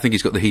 Yeah, I think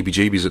he's got the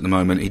heebie-jeebies at the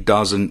moment. He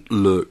doesn't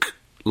look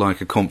like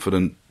a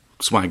confident,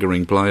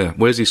 swaggering player.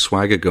 Where's his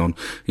swagger gone?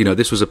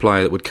 This was a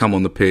player that would come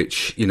on the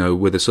pitch,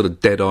 with a sort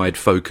of dead-eyed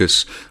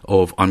focus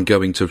of, I'm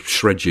going to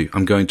shred you,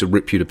 I'm going to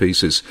rip you to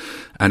pieces.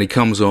 And he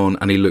comes on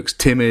and he looks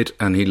timid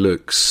and he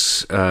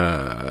looks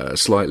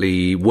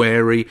slightly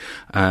wary.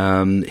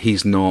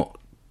 He's not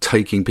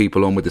taking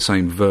people on with the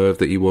same verve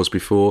that he was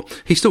before.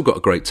 He's still got a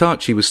great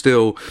touch. He was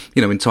still,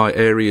 in tight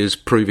areas,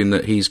 proving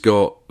that he's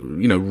got,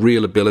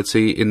 real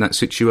ability in that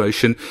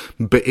situation.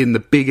 But in the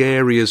big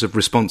areas of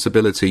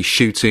responsibility,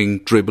 shooting,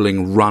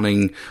 dribbling,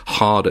 running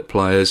hard at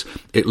players,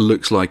 it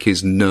looks like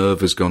his nerve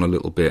has gone a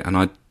little bit. And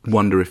I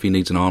wonder if he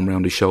needs an arm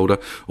around his shoulder,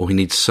 or he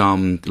needs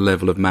some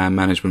level of man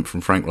management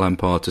from Frank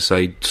Lampard to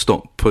say,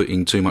 stop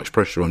putting too much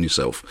pressure on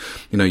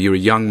yourself. You're a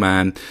young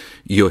man.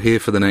 You're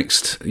here for the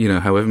next,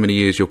 however many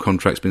years your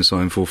contract's been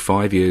signed for,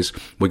 5 years.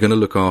 We're going to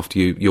look after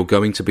you. You're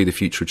going to be the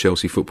future of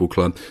Chelsea Football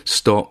Club.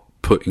 Stop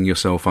putting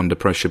yourself under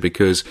pressure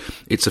because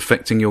it's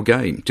affecting your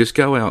game. Just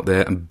go out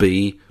there and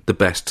be the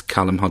best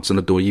Callum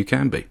Hudson-Odoi you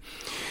can be.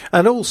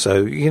 And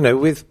also,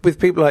 with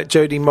people like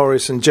Jody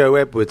Morris and Joe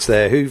Edwards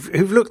there,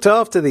 who've looked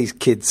after these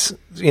kids,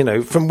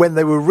 from when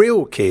they were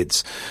real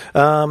kids,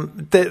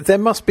 there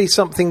must be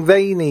something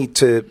they need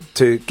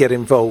to get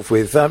involved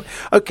with.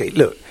 Okay,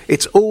 look,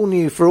 it's all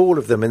new for all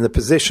of them in the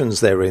positions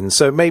they're in,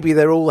 so maybe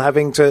they're all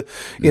having to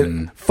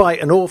fight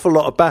an awful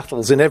lot of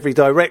battles in every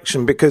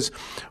direction, because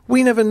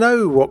we never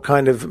know what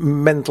kind of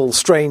mental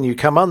strain you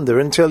come under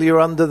until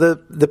you're under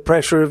the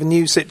pressure of a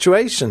new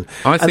situation.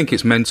 I think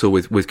it's mental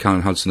with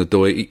Callum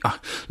Hudson-Odoi.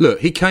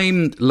 Look, he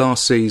came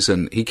last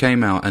season, he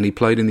came out and he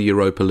played in the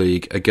Europa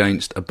League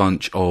against a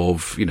bunch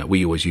of,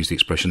 we always use the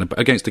expression,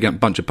 against a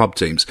bunch of pub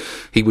teams.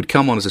 He would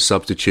come on as a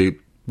substitute,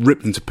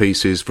 rip them to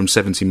pieces from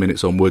 70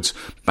 minutes onwards,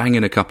 bang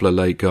in a couple of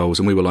late goals,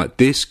 and we were like,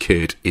 this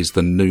kid is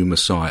the new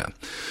Messiah.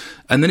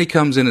 And then he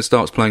comes in and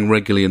starts playing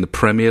regularly in the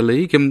Premier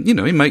League, and, he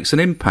makes an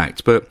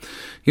impact. But,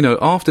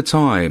 after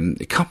time,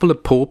 a couple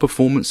of poor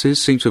performances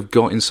seem to have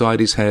got inside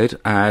his head,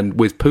 and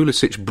with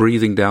Pulisic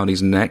breathing down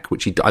his neck,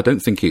 which I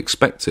don't think he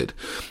expected.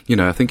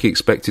 I think he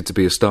expected to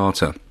be a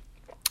starter.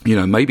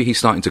 Maybe he's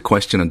starting to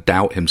question and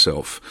doubt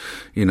himself,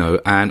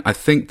 and I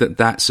think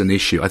that's an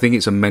issue. I think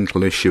it's a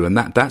mental issue, and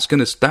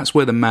that's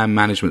where the man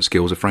management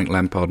skills of Frank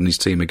Lampard and his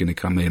team are going to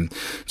come in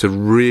to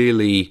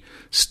really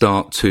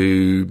start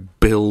to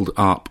build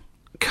up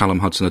Callum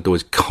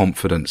Hudson-Odoi's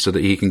confidence so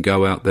that he can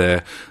go out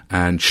there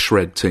and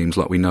shred teams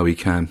like we know he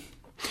can.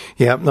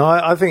 Yeah, no,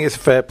 I think it's a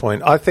fair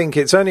point. I think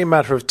it's only a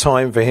matter of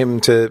time for him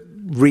to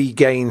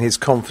regain his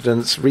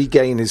confidence,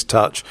 regain his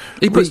touch.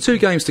 He puts 2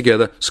 games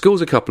together,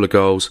 scores a couple of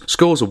goals,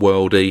 scores a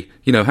worldie,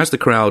 has the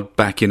crowd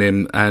backing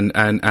him, and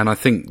I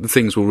think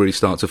things will really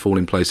start to fall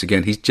in place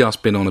again. He's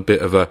just been on a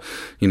bit of a,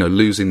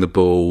 losing the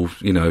ball,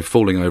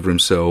 falling over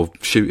himself,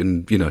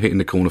 shooting, hitting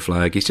the corner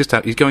flag.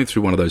 He's going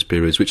through one of those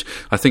periods, which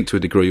I think to a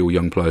degree all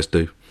young players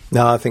do.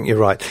 No, I think you're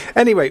right.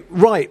 Anyway,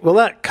 right, well,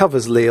 that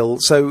covers Lille,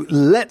 so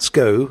let's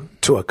go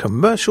to a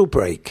commercial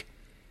break.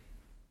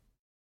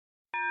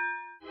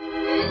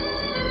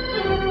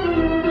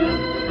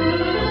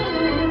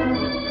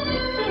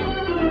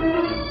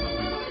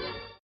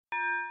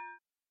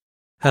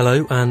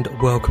 Hello and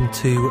welcome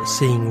to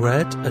Seeing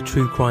Red, a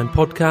true crime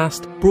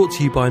podcast brought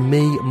to you by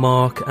me,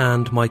 Mark,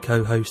 and my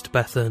co-host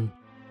Bethan.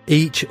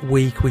 Each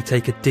week we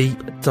take a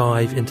deep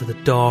dive into the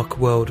dark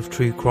world of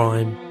true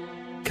crime.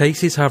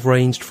 Cases have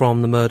ranged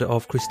from the murder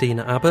of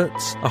Christina Abbott,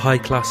 a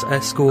high-class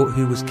escort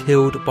who was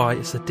killed by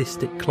a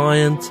sadistic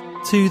client,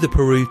 to the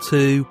Peru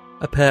 2,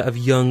 a pair of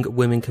young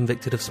women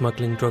convicted of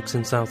smuggling drugs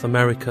in South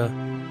America.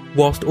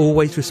 Whilst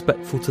always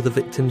respectful to the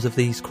victims of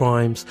these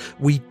crimes,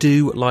 we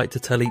do like to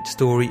tell each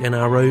story in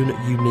our own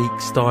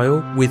unique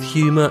style, with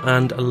humour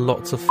and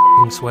lots of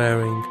f***ing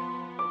swearing.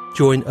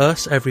 Join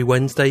us every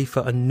Wednesday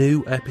for a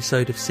new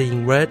episode of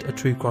Seeing Red, a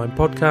true crime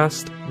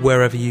podcast,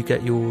 wherever you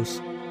get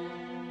yours.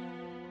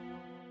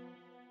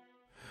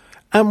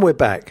 And we're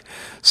back.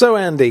 So,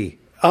 Andy,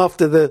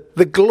 after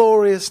the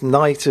glorious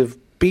night of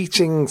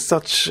beating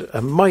such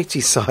a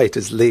mighty side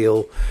as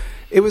Lille,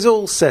 it was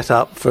all set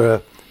up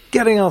for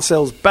getting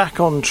ourselves back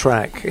on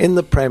track in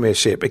the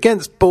Premiership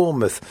against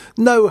Bournemouth.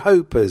 No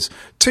hopers,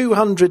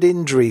 200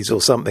 injuries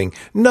or something.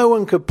 No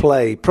one could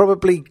play.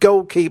 Probably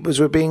goalkeepers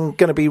were going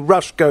to be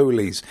rush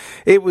goalies.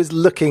 It was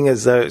looking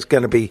as though it's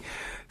going to be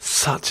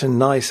such a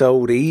nice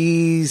old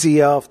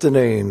easy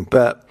afternoon,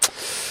 but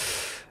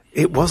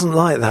it wasn't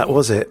like that,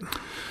 was it?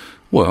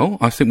 Well,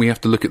 I think we have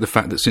to look at the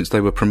fact that since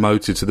they were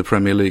promoted to the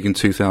Premier League in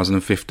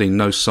 2015,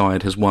 no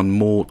side has won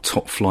more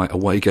top-flight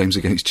away games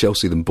against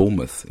Chelsea than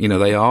Bournemouth.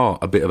 They are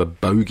a bit of a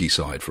bogey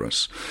side for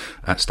us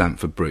at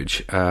Stamford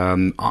Bridge.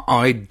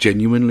 I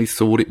genuinely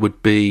thought it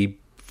would be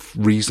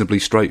reasonably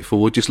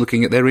straightforward just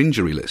looking at their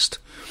injury list.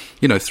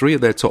 3 of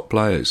their top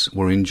players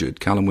were injured.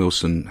 Callum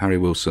Wilson, Harry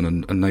Wilson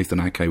and Nathan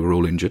Ake were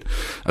all injured,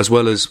 as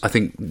well as, I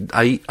think,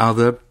 8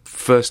 other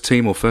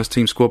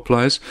first-team squad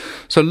players.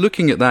 So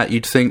looking at that,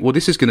 you'd think, well,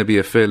 this is going to be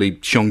a fairly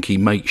chonky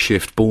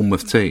makeshift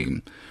Bournemouth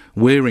team.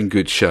 We're in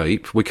good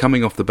shape. We're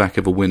coming off the back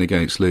of a win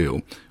against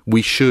Lille.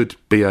 We should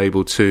be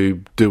able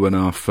to do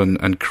enough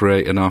and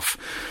create enough,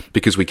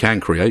 because we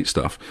can create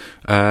stuff,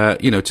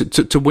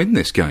 to win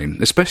this game,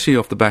 especially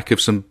off the back of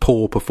some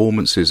poor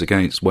performances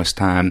against West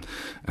Ham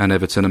and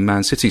Everton and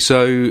Man City.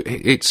 So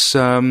it's,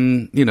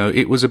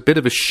 it was a bit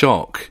of a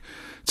shock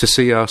to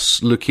see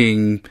us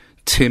looking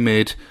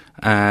timid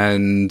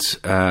and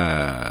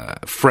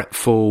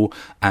fretful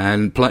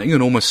and playing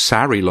an almost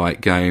Sarri-like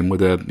game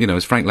with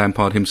as Frank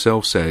Lampard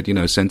himself said,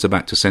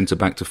 centre-back to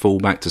centre-back to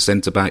full-back to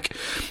centre-back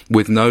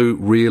with no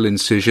real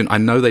incision. I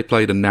know they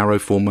played a narrow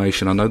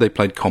formation. I know they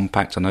played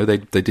compact. I know they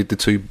did the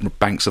 2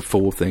 banks of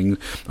 4 thing.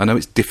 I know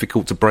it's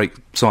difficult to break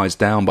sides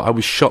down, but I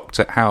was shocked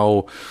at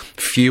how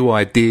few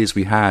ideas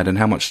we had and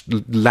how much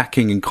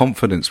lacking in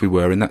confidence we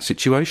were in that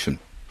situation.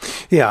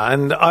 Yeah,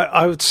 and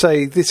I would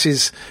say this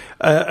is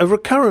a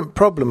recurrent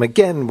problem,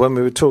 again, when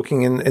we were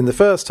talking in the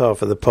first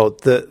half of the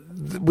pod, that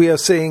we are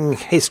seeing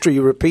history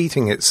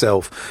repeating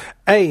itself.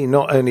 A,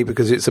 not only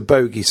because it's a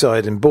bogey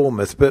side in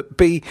Bournemouth, but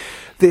B,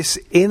 this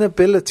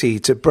inability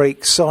to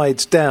break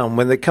sides down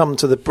when they come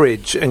to the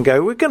bridge and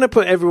go, we're going to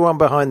put everyone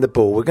behind the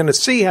ball, we're going to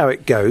see how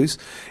it goes.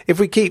 If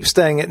we keep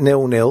staying at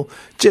 0-0,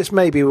 just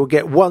maybe we'll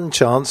get one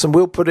chance and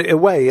we'll put it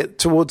away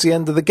towards the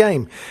end of the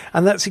game.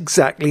 And that's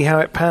exactly how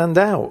it panned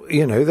out.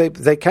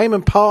 They came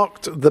and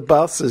parked the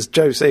bus, as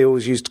Jose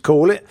always used to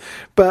call it,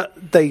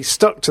 but they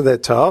stuck to their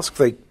task.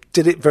 They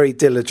did it very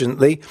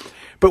diligently,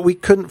 but we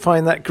couldn't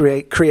find that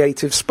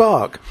creative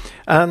spark.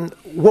 And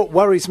what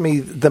worries me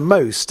the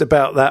most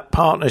about that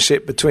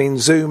partnership between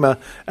Zouma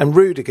and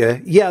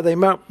Rudiger, yeah, they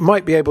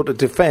might be able to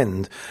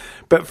defend,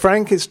 but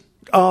Frank is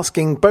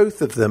asking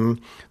both of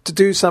them to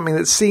do something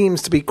that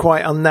seems to be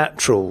quite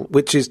unnatural,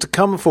 which is to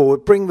come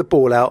forward, bring the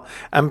ball out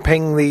and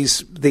ping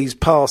these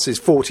passes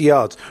 40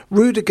 yards.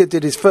 Rudiger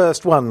did his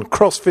first one,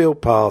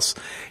 cross-field pass,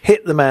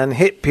 hit the man,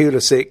 hit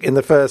Pulisic in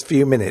the first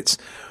few minutes.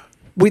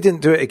 We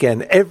didn't do it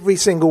again. Every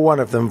single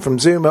one of them, from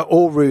Zouma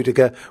or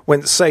Rudiger,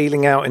 went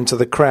sailing out into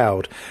the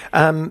crowd.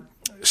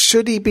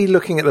 Should he be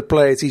looking at the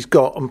players he's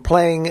got and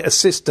playing a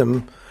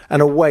system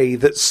and a way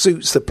that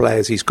suits the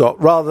players he's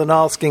got, rather than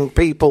asking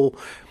people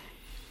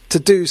to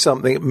do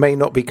something that may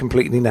not be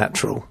completely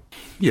natural?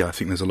 Yeah, I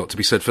think there's a lot to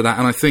be said for that.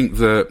 And I think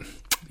that,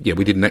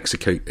 we didn't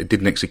execute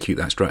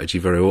that strategy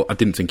very well. I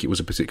didn't think it was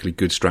a particularly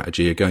good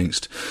strategy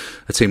against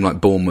a team like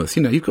Bournemouth.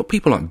 You've got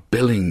people like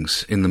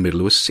Billings in the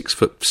middle who are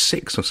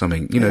 6'6" or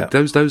something.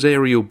 Those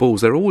aerial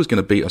balls, they're always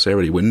going to beat us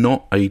aerially. We're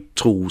not a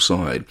tall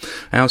side.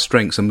 Our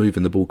strengths are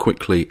moving the ball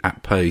quickly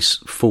at pace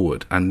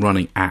forward and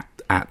running at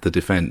at the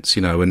defence,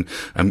 you know,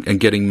 and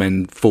getting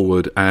men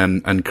forward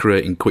and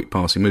creating quick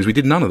passing moves. We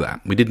did none of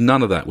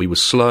that. We were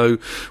slow,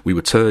 we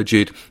were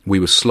turgid, we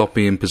were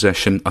sloppy in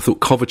possession. I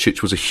thought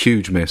Kovacic was a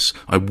huge miss.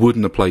 I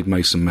wouldn't have played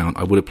Mason Mount.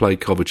 I would have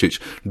played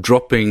Kovacic,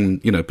 dropping,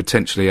 you know,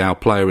 potentially our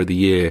player of the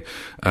year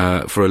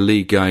for a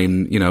league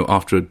game, you know,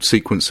 after a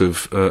sequence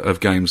of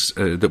games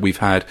that we've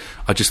had.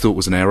 I just thought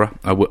was an error.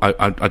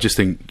 I just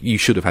think you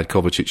should have had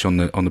Kovacic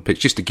on the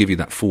pitch just to give you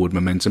that forward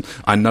momentum.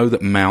 I know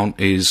that Mount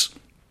is,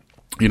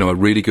 you know, a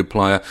really good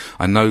player.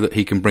 I know that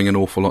he can bring an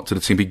awful lot to the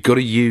team, but you've got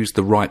to use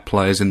the right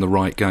players in the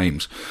right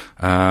games.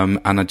 And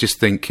I just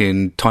think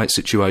in tight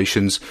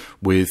situations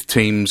with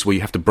teams where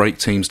you have to break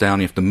teams down,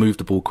 you have to move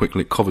the ball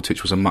quickly,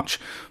 Kovacic was a much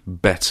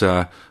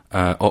better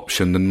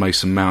option than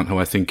Mason Mount, who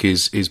I think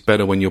is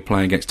better when you're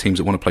playing against teams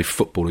that want to play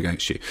football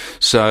against you.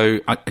 So,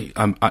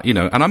 you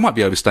know, and I might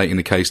be overstating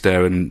the case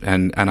there,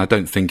 and I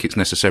don't think it's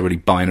necessarily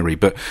binary,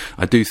 but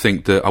I do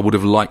think that I would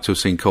have liked to have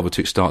seen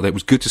Kovacic start there. It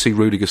was good to see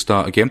Rudiger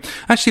start again.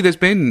 Actually, there's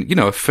been, you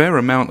know, a fair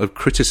amount of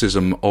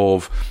criticism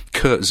of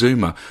Kurt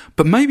Zouma,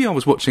 but maybe I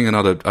was watching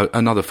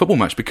another football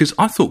match, because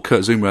I thought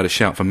Kurt Zouma had a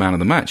shout for man of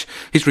the match.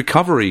 His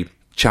recovery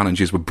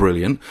challenges were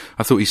brilliant.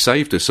 I thought he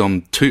saved us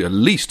on at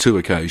least two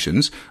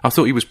occasions. I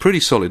thought he was pretty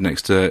solid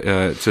next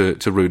to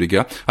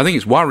Rudiger. I think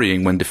it's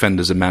worrying when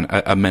defenders are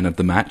men of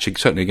the match,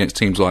 certainly against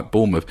teams like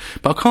Bournemouth.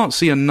 But I can't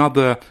see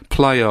another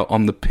player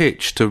on the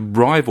pitch to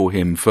rival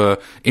him for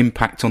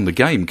impact on the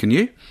game. Can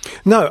you?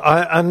 No,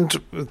 and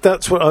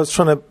that's what I was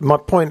trying to. My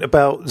point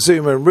about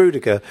Zouma and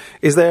Rudiger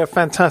is they are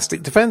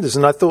fantastic defenders,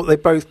 and I thought they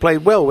both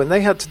played well when they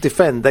had to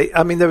defend.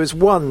 I mean, there was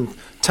one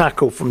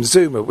tackle from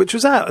Zouma which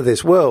was out of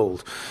this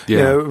world, you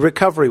know,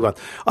 recovery one.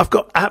 I've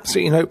got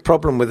absolutely no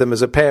problem with them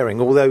as a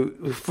pairing, although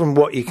from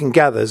what you can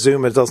gather,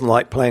 Zouma doesn't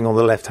like playing on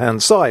the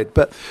left-hand side.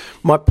 But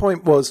my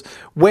point was,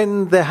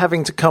 when they're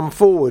having to come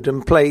forward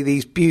and play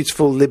these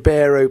beautiful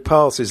libero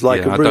passes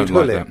like a Ruud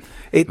Gullit,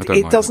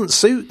 it doesn't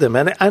suit them,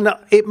 and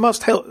it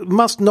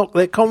must knock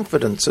their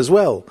confidence as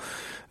well.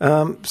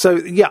 So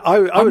yeah,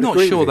 I'm not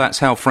sure that's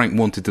how Frank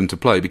wanted them to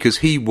play, because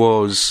he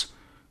was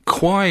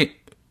quite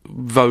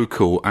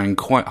vocal and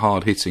quite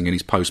hard-hitting in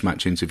his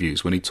post-match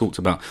interviews when he talked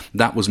about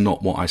that was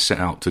not what I set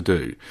out to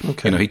do.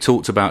 Okay. You know, he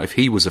talked about if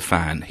he was a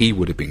fan, he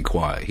would have been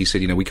quiet. He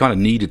said, you know, we kind of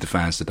needed the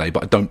fans today,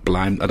 but I don't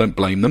blame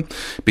them,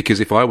 because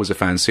if I was a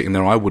fan sitting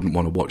there, I wouldn't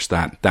want to watch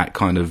that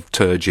kind of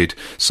turgid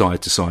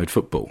side-to-side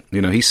football.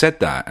 You know, he said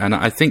that, and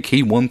I think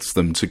he wants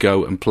them to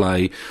go and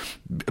play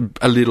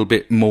a little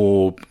bit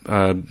more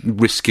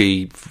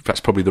risky, that's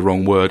probably the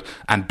wrong word,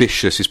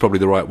 ambitious is probably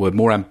the right word,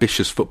 more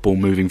ambitious football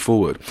moving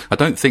forward. I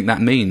don't think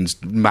that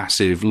means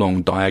massive,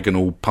 long,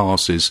 diagonal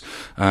passes,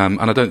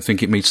 and I don't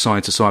think it means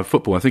side-to-side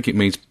football. I think it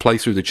means play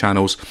through the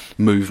channels,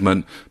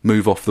 movement,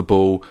 move off the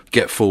ball,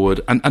 get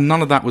forward, and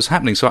none of that was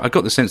happening. So I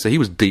got the sense that he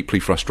was deeply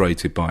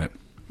frustrated by it.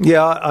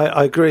 Yeah,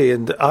 I agree,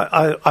 and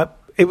I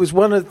it was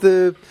one of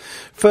the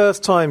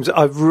first times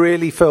I've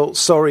really felt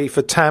sorry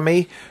for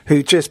Tammy,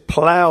 who just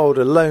ploughed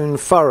a lone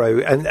furrow,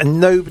 and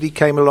nobody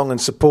came along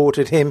and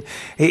supported him.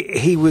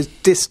 He was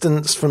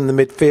distanced from the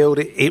midfield.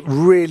 It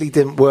really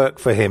didn't work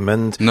for him.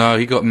 And no,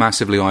 he got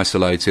massively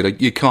isolated.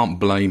 You can't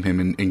blame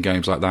him in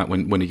games like that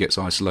when he gets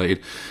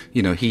isolated.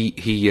 You know, he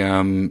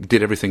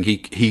did everything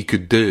he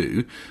could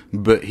do,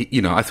 but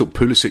I thought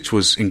Pulisic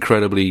was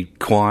incredibly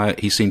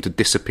quiet. He seemed to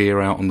disappear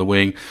out on the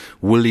wing.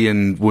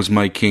 Willian was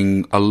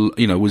making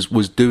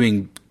was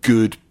doing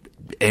good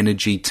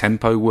energy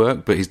tempo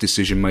work, but his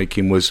decision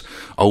making was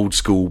old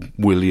school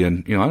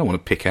Willian. I don't want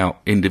to pick out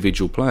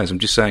individual players. I'm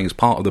just saying, as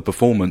part of the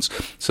performance,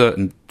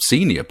 certain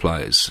senior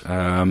players.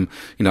 I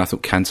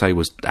thought Kante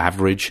was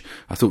average.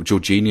 I thought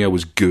Jorginho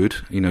was good.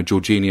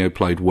 Jorginho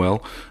played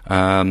well.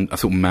 I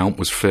thought Mount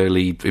was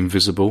fairly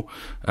invisible.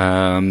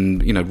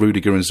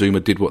 Rudiger and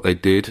Zouma did what they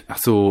did. I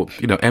thought,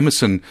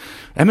 Emerson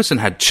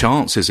had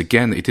chances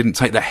again that he didn't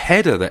take. The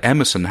header that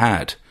Emerson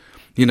had,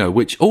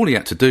 which all he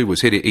had to do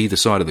was hit it either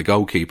side of the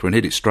goalkeeper and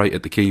hit it straight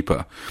at the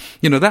keeper.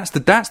 That's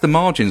the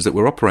margins that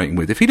we're operating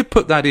with. If he'd have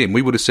put that in,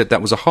 we would have said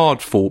that was a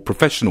hard-fought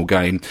professional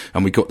game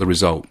and we got the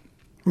result.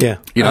 Yeah.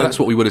 That's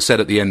what we would have said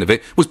at the end of it.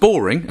 It was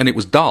boring and it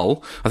was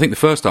dull. I think the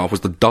first half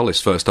was the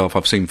dullest first half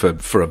I've seen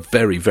for a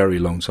very, very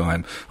long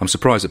time. I'm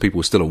surprised that people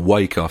were still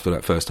awake after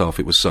that first half.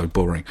 It was so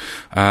boring.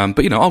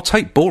 But I'll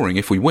take boring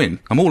if we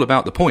win. I'm all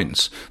about the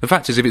points. The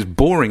fact is, if it's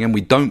boring and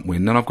we don't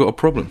win, then I've got a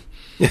problem.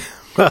 Yeah.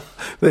 Well,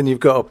 then you've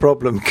got a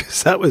problem,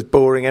 because that was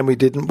boring and we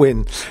didn't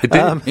win. It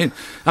didn't.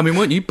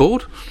 Weren't you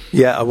bored?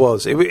 Yeah, I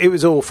was. It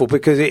was awful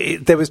because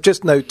there was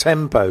just no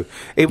tempo.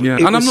 I'm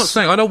not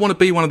saying I don't want to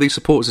be one of these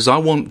supporters. I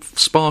want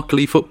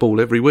sparkly football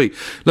every week.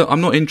 Look,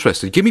 I'm not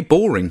interested. Give me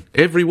boring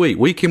every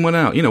week in, one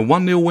out.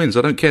 1-0 wins.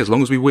 I don't care as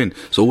long as we win.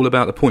 It's all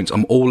about the points.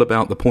 I'm all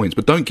about the points.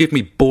 But don't give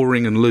me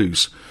boring and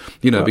lose.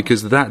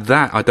 Because that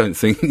I don't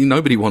think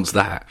nobody wants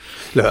that.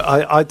 Look,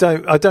 I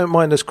don't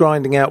mind us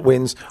grinding out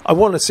wins. I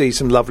want to see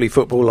some lovely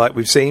football like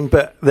we've seen,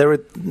 but there are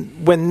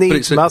when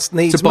needs must.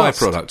 It's a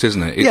byproduct,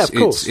 isn't it? Of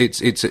course.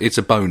 It's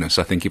a bonus.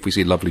 I think if we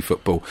see lovely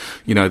football,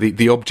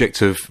 the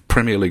object of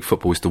Premier League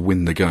football is to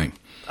win the game.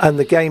 And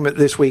the game at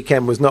this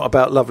weekend was not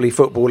about lovely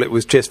football. It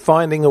was just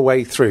finding a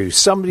way through.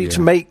 Somebody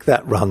to make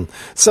that run.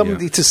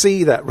 Somebody to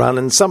see that run.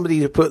 And somebody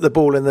to put the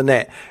ball in the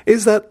net.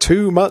 Is that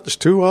too much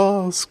to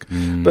ask?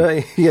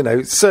 But,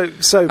 so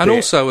And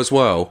also, as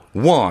well,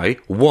 why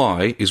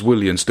is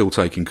Willian still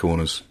taking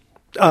corners?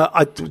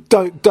 I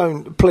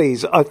don't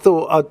please. I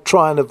thought I'd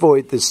try and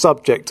avoid this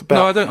subject.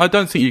 About No, I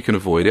don't think you can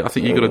avoid it. I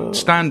think you've got to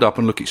stand up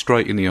and look it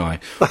straight in the eye.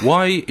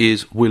 Why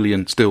is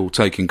Willian still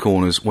taking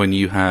corners when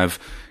you have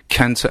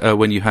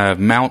when you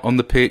have Mount on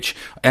the pitch?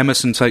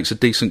 Emerson takes a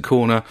decent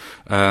corner.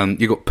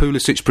 You've got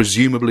Pulisic,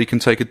 presumably can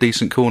take a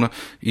decent corner.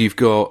 You've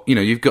got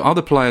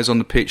other players on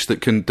the pitch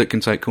that can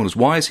take corners.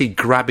 Why is he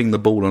grabbing the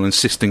ball and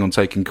insisting on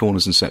taking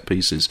corners and set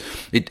pieces?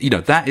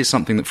 That is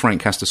something that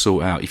Frank has to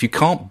sort out. If you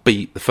can't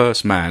beat the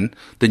first man,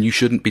 then you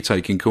shouldn't be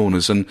taking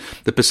corners. And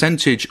the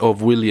percentage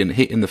of Willian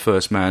hitting the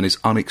first man is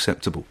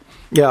unacceptable.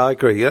 Yeah, I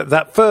agree.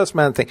 That first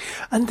man thing.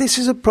 And this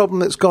is a problem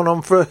that's gone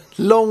on for a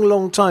long,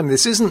 long time.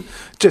 This isn't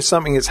just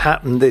something that's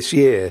happened this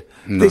year.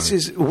 No.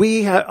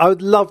 I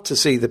would love to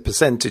see the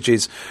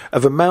percentages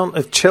of amount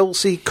of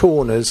Chelsea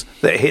corners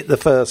that hit the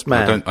first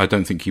man. I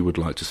don't think you would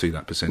like to see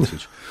that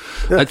percentage.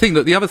 I think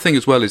that the other thing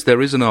as well is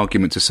there is an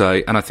argument to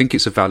say, and I think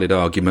it's a valid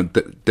argument,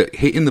 that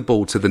hitting the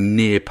ball to the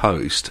near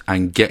post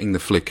and getting the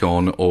flick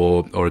on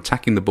or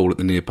attacking the ball at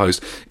the near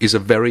post is a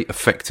very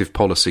effective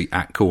policy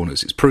at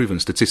corners. It's proven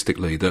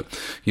statistically that,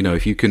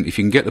 if you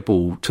can get the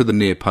ball to the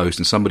near post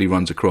and somebody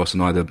runs across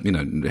and either,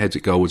 heads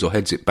it goalwards or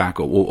heads it back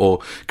or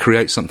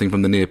creates something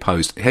from the near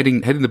post,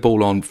 heading the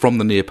ball on from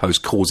the near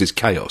post causes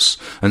chaos.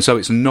 And so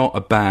it's not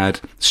a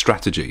bad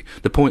strategy.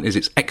 The point is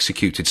it's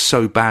executed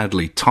so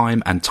badly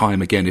time and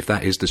time again if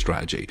that is the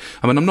strategy.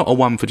 I mean, I'm not a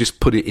one for just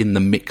put it in the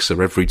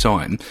mixer every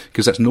time,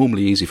 because that's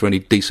normally easy for any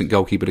decent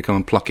goalkeeper to come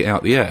and pluck it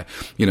out the air,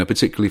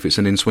 particularly if it's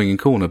an in-swinging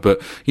corner.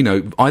 But,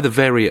 either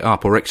vary it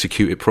up or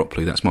execute it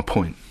properly. That's my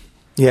point.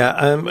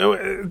 Yeah,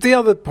 the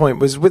other point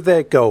was with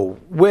their goal,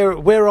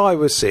 where I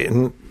was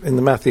sitting in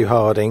the Matthew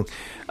Harding,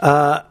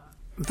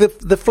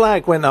 the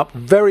flag went up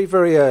very,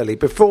 very early,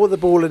 before the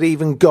ball had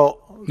even got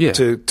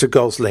to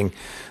Gosling.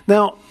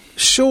 Now,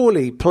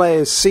 surely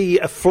players see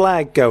a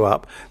flag go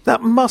up.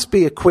 That must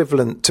be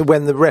equivalent to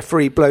when the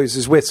referee blows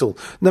his whistle.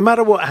 No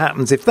matter what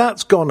happens, if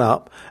that's gone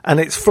up and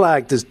it's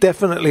flagged as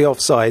definitely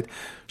offside,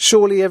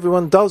 surely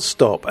everyone does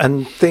stop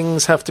and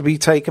things have to be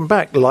taken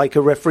back, like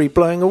a referee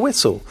blowing a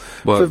whistle.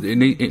 Well, it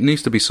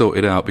needs to be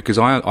sorted out, because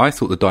I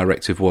thought the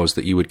directive was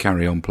that you would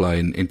carry on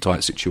playing in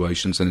tight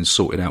situations and then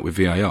sort it out with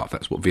VAR.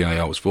 That's what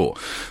VAR was for.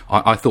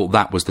 I thought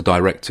that was the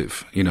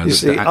directive,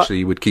 that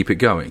you would keep it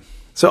going.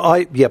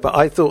 But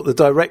I thought the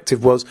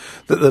directive was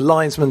that the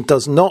linesman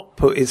does not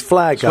put his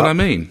flag up. That's what I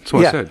mean. That's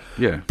what I said,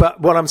 yeah.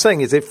 But what I'm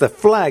saying is if the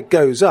flag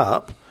goes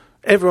up,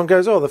 everyone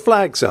goes, the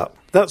flag's up.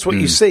 That's what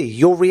you see.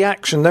 Your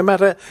reaction, no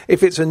matter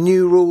if it's a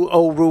new rule,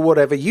 old rule,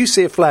 whatever, you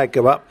see a flag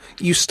go up,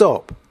 you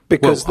stop.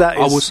 Because I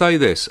will say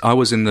this. I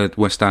was in the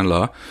West End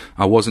Lower.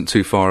 I wasn't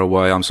too far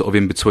away. I'm sort of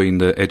in between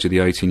the edge of the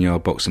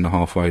 18-yard box and the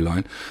halfway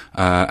line,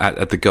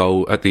 at the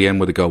goal, at the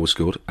end where the goal was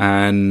scored.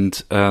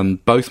 And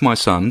both my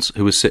sons,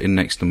 who were sitting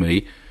next to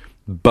me,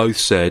 both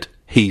said,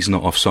 he's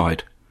not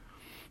offside.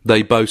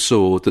 They both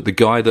saw that the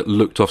guy that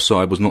looked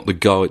offside was not the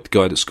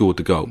guy that scored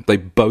the goal. They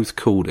both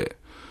called it.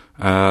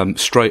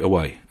 Straight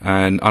away,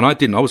 and I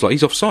didn't. I was like,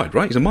 he's offside,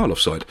 right? He's a mile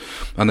offside,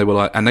 and they were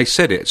like, and they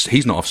said it.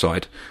 He's not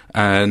offside,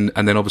 and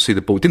then obviously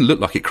the ball didn't look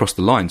like it crossed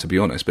the line, to be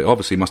honest, but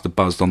obviously must have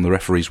buzzed on the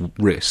referee's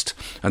wrist,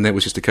 and then it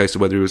was just a case of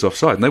whether he was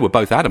offside. And they were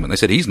both adamant. They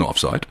said he's not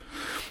offside.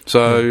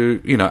 So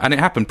and it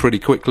happened pretty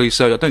quickly.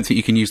 So I don't think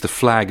you can use the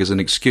flag as an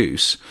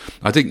excuse.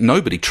 I think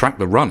nobody tracked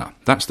the runner.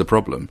 That's the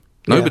problem.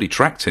 Nobody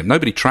tracked him.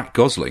 Nobody tracked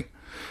Gosling.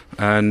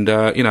 And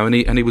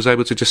and he was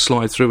able to just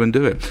slide through and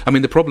do it. I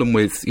mean, the problem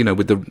with we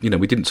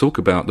didn't talk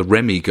about the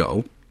Remy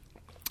goal.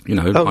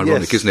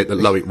 Ironic, isn't it, that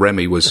Loic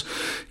Remy was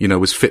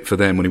fit for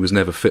them when he was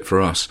never fit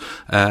for us.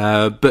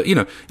 But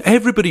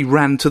everybody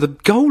ran to the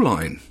goal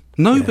line.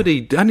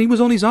 Nobody, and he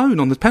was on his own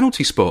on the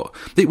penalty spot.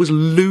 It was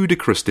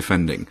ludicrous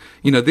defending.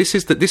 This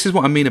is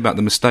what I mean about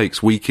the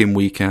mistakes week in,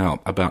 week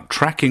out, about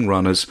tracking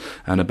runners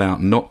and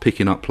about not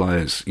picking up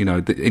players.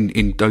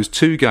 In those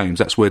two games,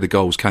 that's where the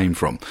goals came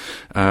from.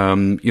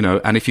 And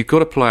if you've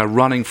got a player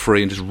running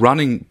free and just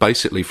running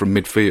basically from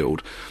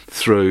midfield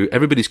through,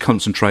 everybody's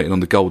concentrating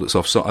on the goal that's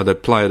offside, the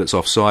player that's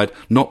offside,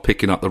 not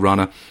picking up the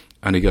runner.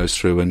 And he goes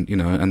through and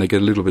they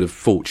get a little bit of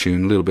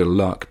fortune, a little bit of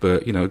luck,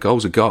 but, a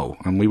goal's a goal,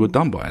 and we were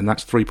done by it, and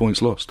that's 3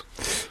 points lost.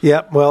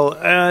 Yeah, well,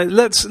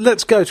 let's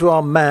go to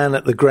our man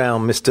at the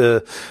ground,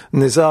 Mr.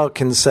 Nizar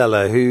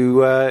Kinsella,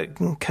 who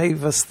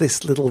gave us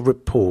this little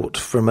report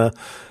from a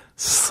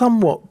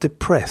somewhat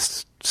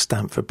depressed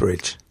Stamford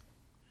Bridge.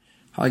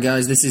 Hi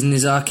guys, this is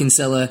Nizar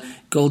Kinsella,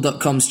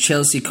 Goal.com's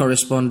Chelsea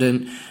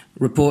correspondent,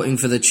 reporting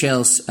for the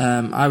Chelsea.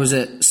 I was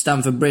at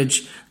Stamford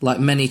Bridge,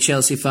 like many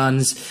Chelsea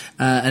fans,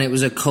 and it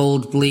was a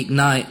cold, bleak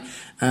night.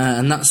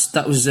 And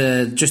that was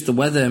just the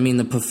weather. I mean,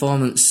 the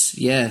performance,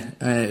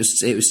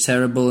 it was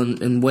terrible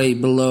and way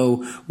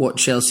below what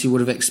Chelsea would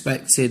have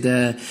expected.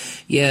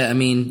 I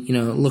mean,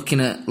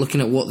 looking at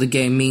what the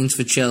game means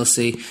for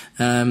Chelsea,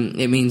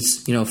 it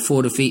means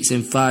 4 defeats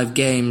in 5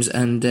 games,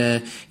 and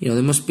there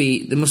must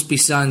be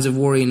signs of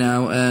worry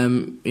now.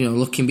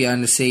 Looking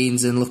behind the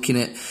scenes and looking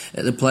at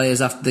the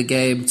players after the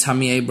game,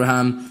 Tammy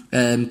Abraham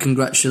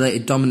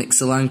congratulated Dominic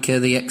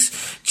Solanke, the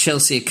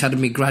ex-Chelsea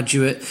Academy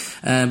graduate,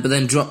 but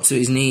then dropped to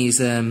his knees.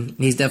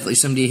 He's definitely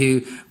somebody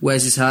who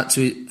wears his heart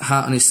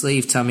on his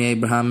sleeve, Tammy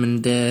Abraham,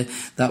 and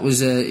that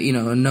was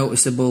a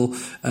noticeable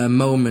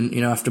moment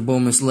after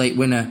Bournemouth's late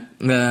winner.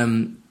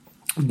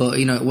 But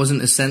it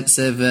wasn't a sense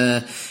of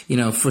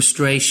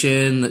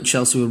frustration that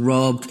Chelsea were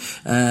robbed.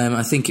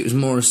 I think it was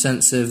more a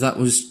sense of that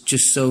was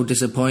just so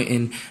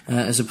disappointing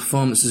as a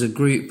performance as a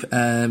group.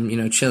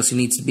 Chelsea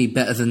needs to be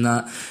better than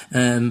that.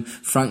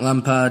 Frank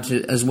Lampard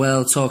as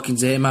well, talking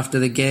to him after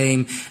the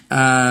game,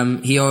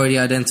 he already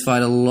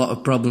identified a lot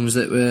of problems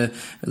that were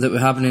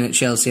happening at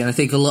Chelsea, and I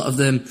think a lot of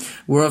them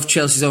were of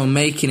Chelsea's own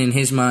making in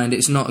his mind.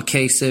 It's not a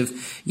case of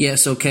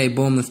yes, okay,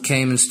 Bournemouth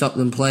came and stopped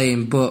them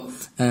playing, but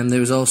there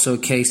was also a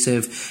case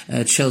of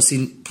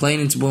Chelsea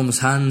playing into Bournemouth's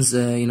hands.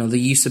 The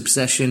use of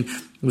possession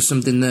was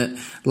something that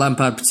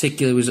Lampard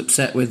particularly was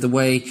upset with. The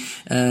way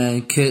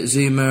Kurt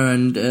Zouma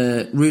and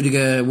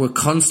Rudiger were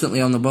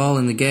constantly on the ball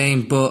in the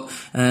game, but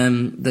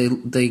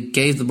they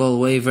gave the ball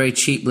away very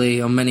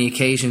cheaply on many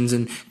occasions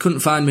and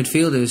couldn't find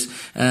midfielders.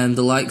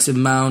 The likes of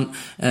Mount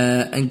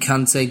and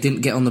Kante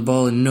didn't get on the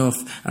ball enough,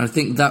 and I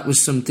think that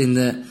was something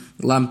that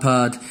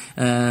Lampard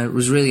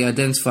was really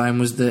identifying,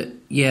 was that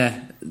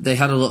they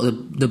had a lot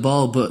of the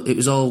ball, but it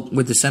was all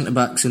with the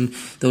centre-backs, and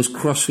those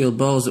crossfield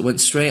balls that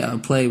went straight out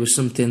of play was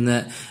something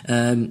that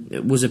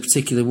was a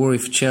particular worry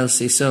for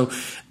Chelsea. So,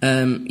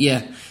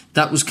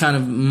 that was kind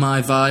of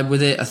my vibe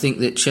with it. I think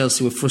that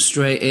Chelsea were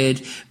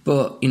frustrated,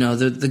 but,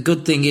 the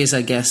good thing is,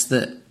 I guess,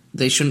 that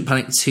they shouldn't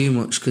panic too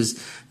much,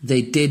 because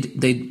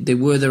they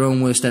were their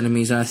own worst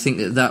enemies, and I think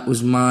that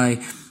was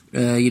my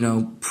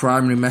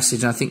primary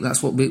message. I think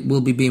that's what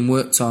will be being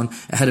worked on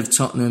ahead of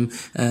Tottenham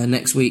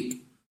next week.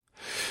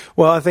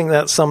 Well, I think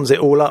that sums it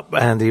all up,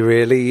 Andy,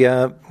 really.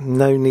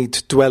 No need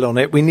to dwell on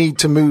it. We need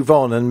to move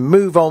on, and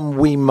move on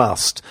we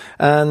must.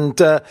 And,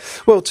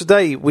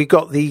 today we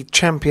got the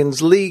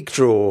Champions League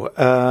draw,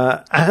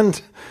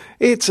 and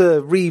it's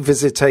a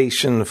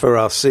revisitation for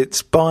us.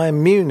 It's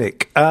Bayern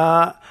Munich.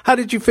 How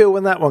did you feel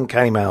when that one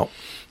came out?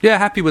 Yeah,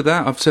 happy with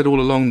that. I've said all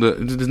along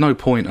that there's no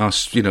point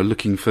us,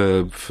 looking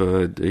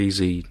for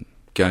easy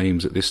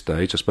games at this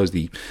stage. I suppose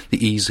the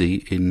easy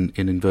in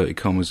inverted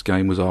commas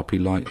game was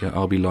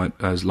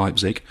RB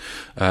Leipzig,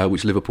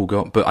 which Liverpool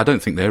got, but I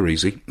don't think they're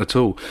easy at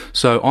all.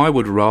 So I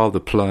would rather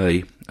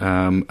play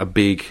a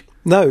big.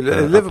 No,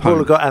 Liverpool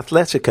have got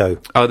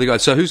Atletico. Oh, they got.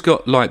 So who's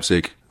got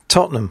Leipzig?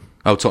 Tottenham.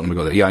 Oh, Tottenham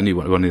got that. Yeah, I knew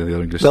one of the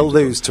other English. They'll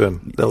lose to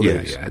him. They'll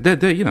lose. Yeah,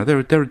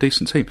 they're a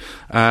decent team.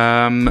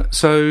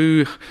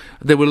 So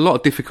there were a lot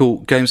of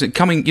difficult games.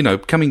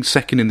 Coming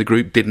second in the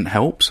group didn't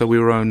help. So we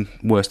were our own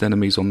worst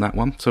enemies on that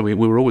one. So we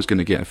were always going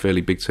to get a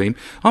fairly big team.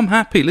 I'm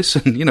happy.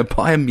 Listen,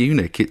 Bayern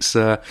Munich. It's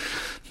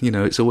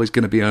always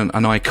going to be an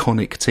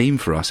iconic team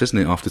for us, isn't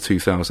it? After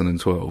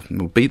 2012,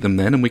 we'll beat them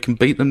then, and we can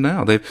beat them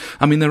now. They're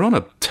on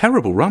a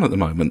terrible run at the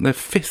moment. They're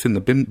 5th in the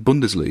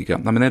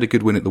Bundesliga. They had a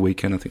good win at the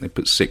weekend. I think they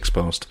put 6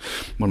 past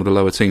one of the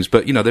lower teams,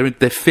 but they're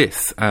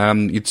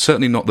 5th. It's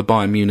certainly not the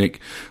Bayern Munich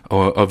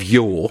of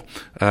yore.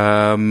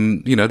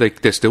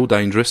 They're still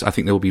dangerous. I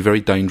think they will be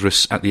very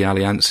dangerous at the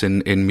Allianz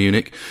in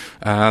Munich.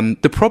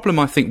 The problem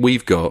I think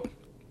we've got,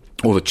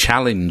 or the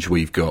challenge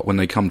we've got when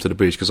they come to the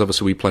bridge, because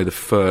obviously we play the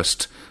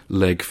first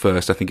leg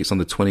first. I think it's on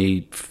the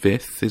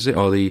 25th, is it?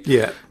 Or the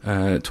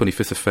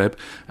 25th of Feb,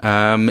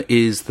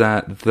 is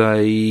that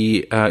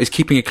is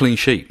keeping a clean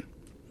sheet.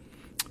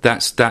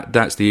 That's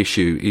the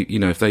issue.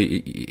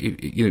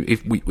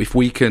 If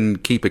we can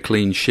keep a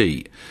clean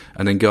sheet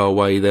and then go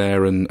away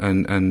there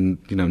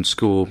and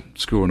score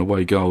an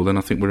away goal, then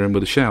I think we're in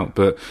with a shout.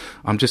 But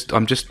I'm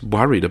just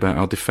worried about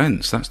our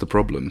defence. That's the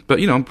problem. But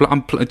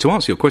to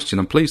answer your question,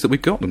 I'm pleased that we've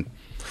got them.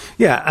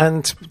 Yeah,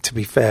 and to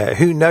be fair,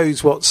 who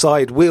knows what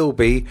side we'll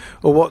be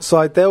or what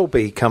side they'll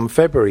be come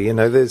February.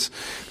 There's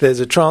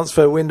a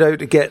transfer window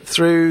to get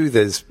through.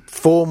 There's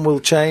form will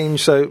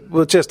change, so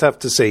we'll just have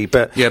to see.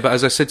 But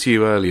as I said to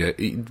you earlier,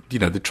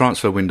 the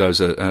transfer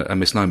window's a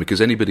misnomer,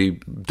 because anybody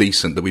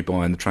decent that we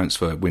buy in the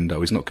transfer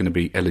window is not going to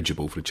be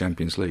eligible for the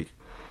Champions League.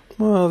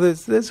 Well,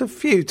 there's a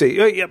few.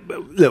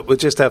 Look, we'll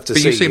just have to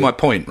see. But you see my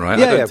point, right?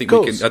 Yeah,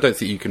 I don't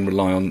think you can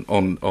rely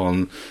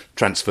on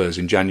transfers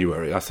in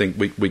January. I think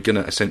we're going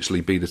to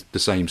essentially be the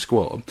same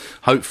squad.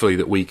 Hopefully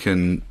that we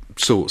can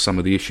sort some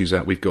of the issues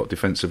out we've got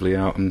defensively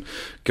out and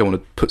go on to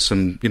put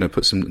some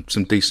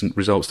decent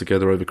results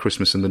together over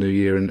Christmas and the New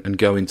Year and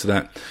go into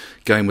that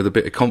game with a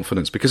bit of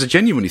confidence, because I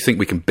genuinely think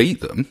we can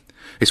beat them.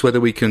 It's whether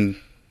we can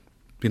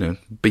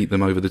beat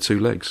them over the 2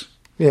 legs.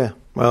 Yeah,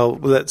 well,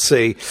 let's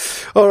see.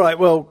 All right,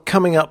 well,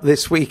 coming up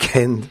this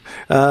weekend,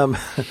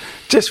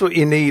 just what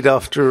you need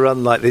after a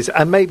run like this,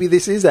 and maybe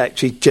this is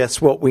actually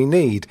just what we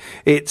need.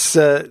 It's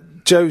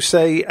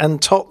Jose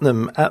and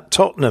Tottenham at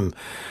Tottenham.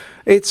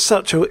 It's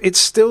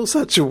still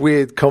such a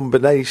weird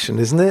combination,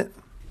 isn't it?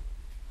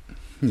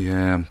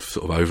 Yeah, I'm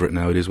sort of over it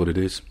now. It is what it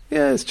is.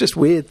 Yeah, it's just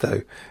weird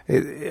though.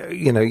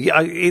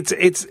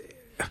 It's.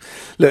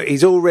 Look,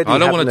 he's already. I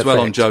don't want to dwell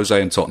on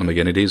Jose and Tottenham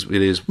again. It is.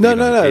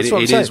 No.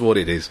 It is what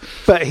it is.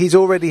 But he's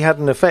already had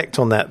an effect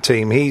on that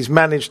team. He's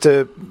managed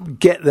to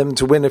get them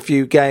to win a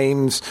few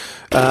games.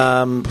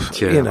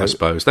 I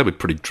suppose they were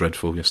pretty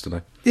dreadful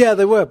yesterday. Yeah,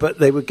 they were, but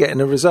they were getting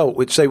a result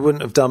which they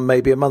wouldn't have done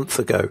maybe a month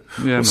ago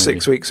or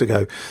 6 weeks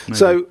ago. Maybe.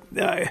 So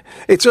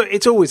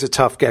it's always a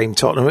tough game,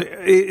 Tottenham.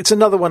 It's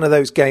another one of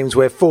those games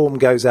where form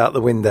goes out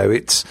the window.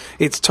 It's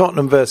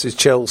Tottenham versus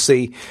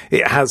Chelsea.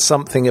 It has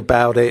something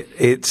about it.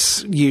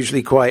 It's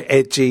usually quite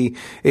edgy.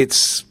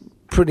 It's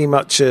pretty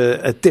much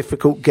a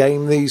difficult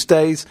game these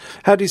days.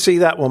 How do you see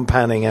that one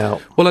panning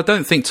out? Well, I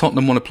don't think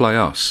Tottenham want to play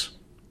us.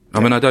 I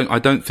mean, I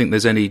don't think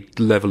there's any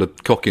level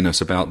of cockiness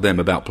about them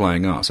about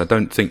playing us. I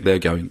don't think they're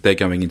going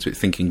into it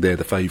thinking they're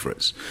the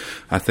favourites.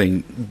 I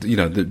think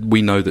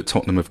we know that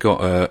Tottenham have got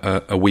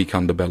a weak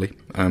underbelly.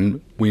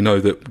 We know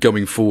that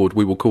going forward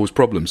we will cause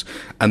problems,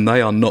 and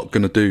they are not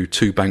going to do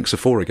 2 banks of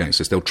 4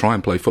 against us. They'll try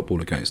and play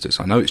football against us.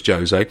 I know it's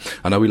Jose.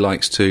 I know he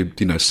likes to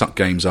suck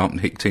games up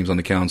and hit teams on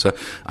the counter.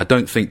 I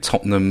don't think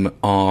Tottenham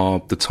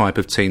are the type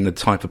of team, the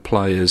type of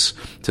players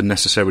to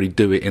necessarily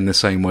do it in the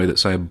same way that,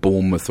 say, a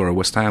Bournemouth or a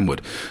West Ham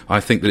would. I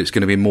think that it's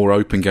going to be a more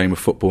open game of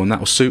football, and that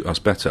will suit us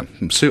better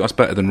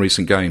than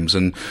recent games.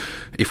 And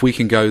if we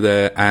can go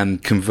there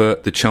and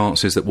convert the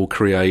chances that we'll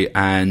create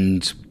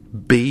and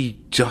be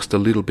just a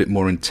little bit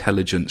more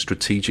intelligent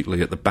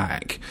strategically at the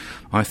back,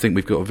 I think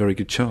we've got a very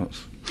good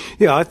chance.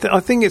 Yeah, I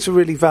think it's a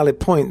really valid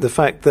point, the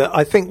fact that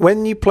I think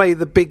when you play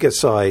the bigger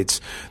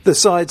sides, the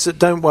sides that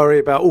don't worry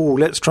about,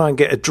 let's try and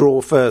get a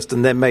draw first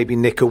and then maybe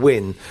nick a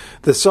win,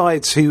 the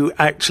sides who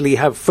actually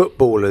have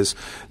footballers,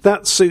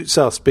 that suits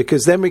us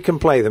because then we can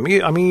play them.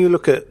 You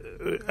look at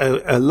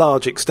a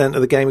large extent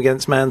of the game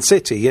against Man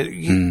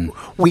City.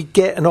 We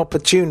get an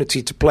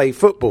opportunity to play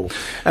football,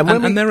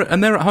 and they're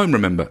at home.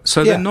 Remember,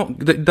 so they're not.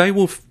 They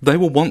will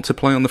want to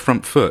play on the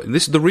front foot.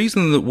 The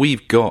reason that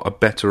we've got a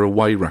better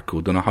away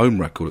record than a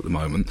home record at the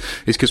moment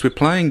is because we're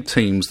playing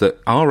teams that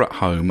are at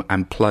home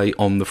and play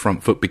on the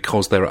front foot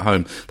because they're at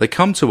home. They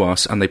come to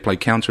us and they play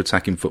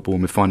counter-attacking football,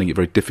 and we're finding it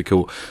very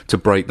difficult to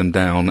break them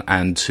down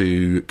and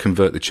to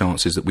convert the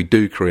chances that we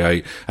do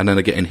create, and then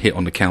they're getting hit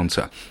on the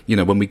counter.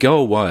 When we go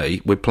away,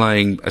 we're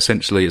playing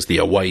essentially as the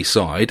away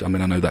side. I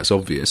mean, I know that's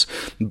obvious,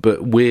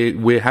 but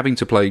we're having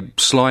to play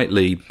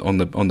slightly on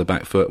the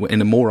back foot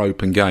in a more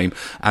open game,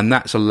 and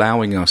that's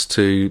allowing us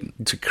to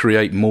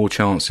create more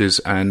chances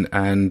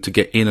and to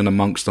get in and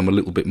amongst them a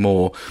little bit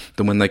more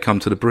than when they come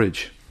to the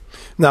bridge.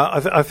 No,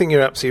 I think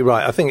you're absolutely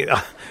right. I think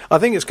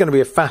it's going to be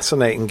a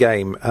fascinating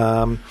game.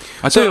 I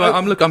tell you,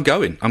 I'm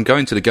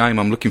going to the game.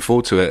 I'm looking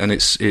forward to it, and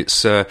it's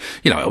it'll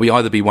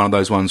either be one of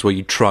those ones where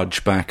you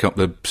trudge back up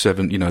the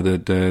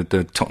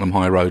the Tottenham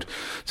High Road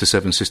to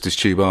Seven Sisters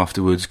Tube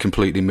afterwards,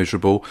 completely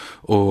miserable,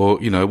 or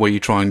where you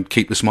try and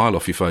keep the smile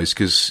off your face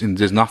because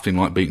there's nothing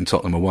like beating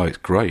Tottenham away. It's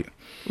great.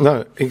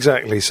 No,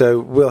 exactly. So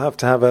we'll have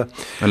to have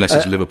unless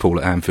it's Liverpool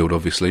at Anfield,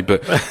 obviously.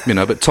 But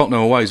but Tottenham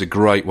away is a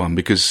great one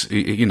because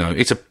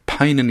it's a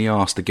pain in the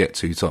arse to get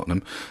to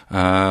Tottenham.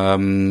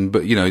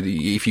 But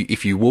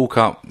if you walk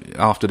up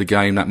after the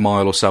game that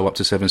mile or so up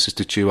to Seven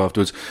Sisters Tube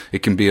afterwards,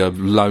 it can be a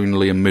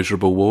lonely and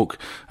miserable walk.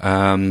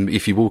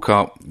 If you walk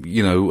up,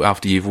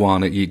 after you've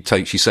won, it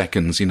takes you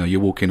seconds.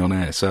 You're walking on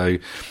air. So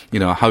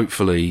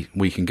hopefully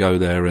we can go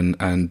there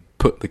and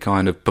put the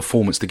kind of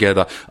performance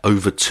together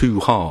over 2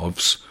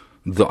 halves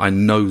that I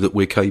know that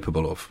we're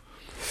capable of.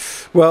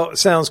 Well, it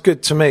sounds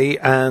good to me,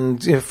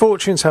 and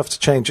fortunes have to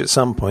change at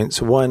some point,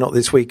 so why not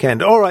this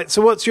weekend? All right,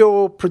 so what's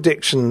your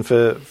prediction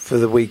for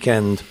the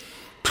weekend?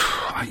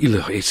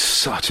 Look, it's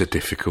such a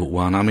difficult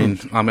one. I mean,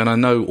 I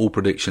know all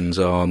predictions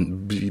are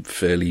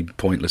fairly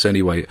pointless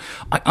anyway.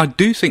 I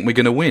do think we're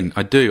going to win.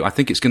 I do. I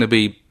think it's going to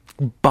be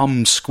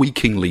bum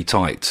squeakingly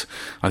tight.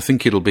 I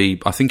think it'll be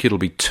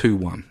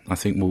 2-1. I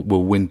think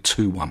we'll win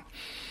 2-1.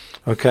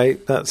 Okay,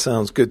 that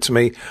sounds good to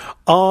me.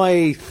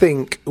 I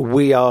think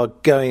we are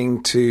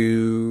going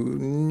to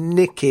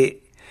nick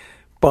it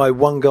by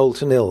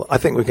 1-0. I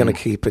think we're going to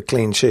keep a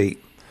clean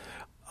sheet.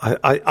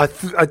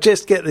 I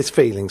just get this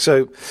feeling,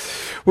 so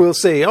we'll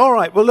see. All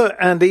right, well, look,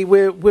 Andy,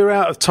 we're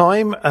out of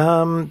time.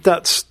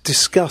 That's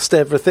discussed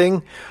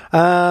everything.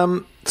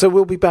 So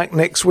we'll be back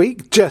next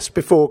week, just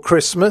before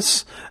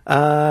Christmas,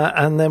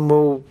 and then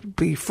we'll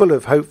be full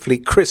of, hopefully,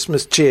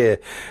 Christmas cheer.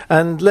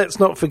 And let's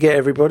not forget,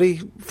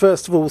 everybody,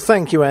 first of all,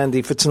 thank you,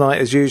 Andy, for tonight,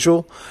 as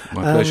usual.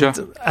 My pleasure.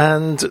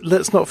 And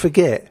let's not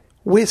forget,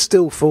 we're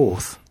still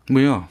 4th.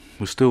 We are.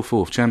 We're still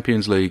 4th.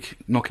 Champions League,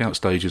 knockout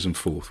stages and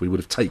 4th. We would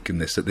have taken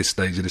this at this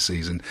stage of the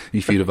season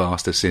if you'd have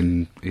asked us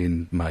in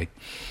May.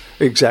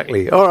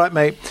 Exactly. All right,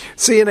 mate.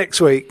 See you next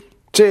week.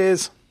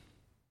 Cheers.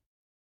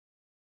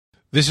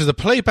 This is a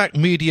Playback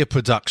Media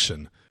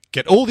production.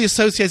 Get all the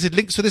associated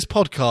links for this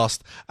podcast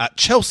at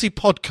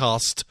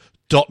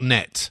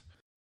chelseapodcast.net.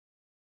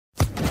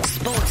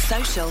 Sports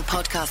Social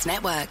Podcast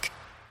Network.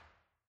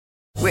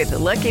 With the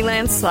Lucky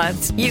Land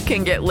Slots, you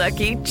can get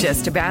lucky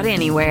just about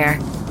anywhere.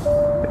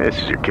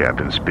 This is your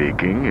captain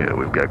speaking.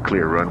 We've got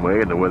clear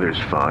runway and the weather's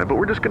fine, but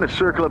we're just going to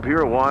circle up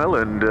here a while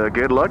and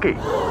get lucky.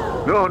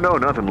 No,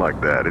 nothing like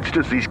that. It's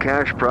just these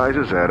cash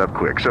prizes add up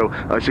quick. So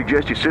I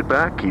suggest you sit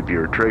back, keep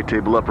your tray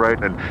table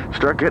upright, and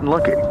start getting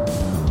lucky.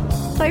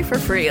 Play for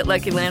free at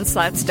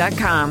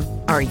LuckyLandSlots.com.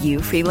 Are you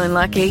feeling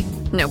lucky?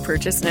 No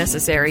purchase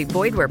necessary.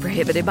 Void where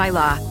prohibited by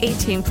law.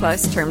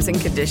 18+ terms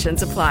and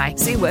conditions apply.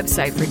 See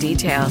website for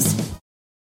details.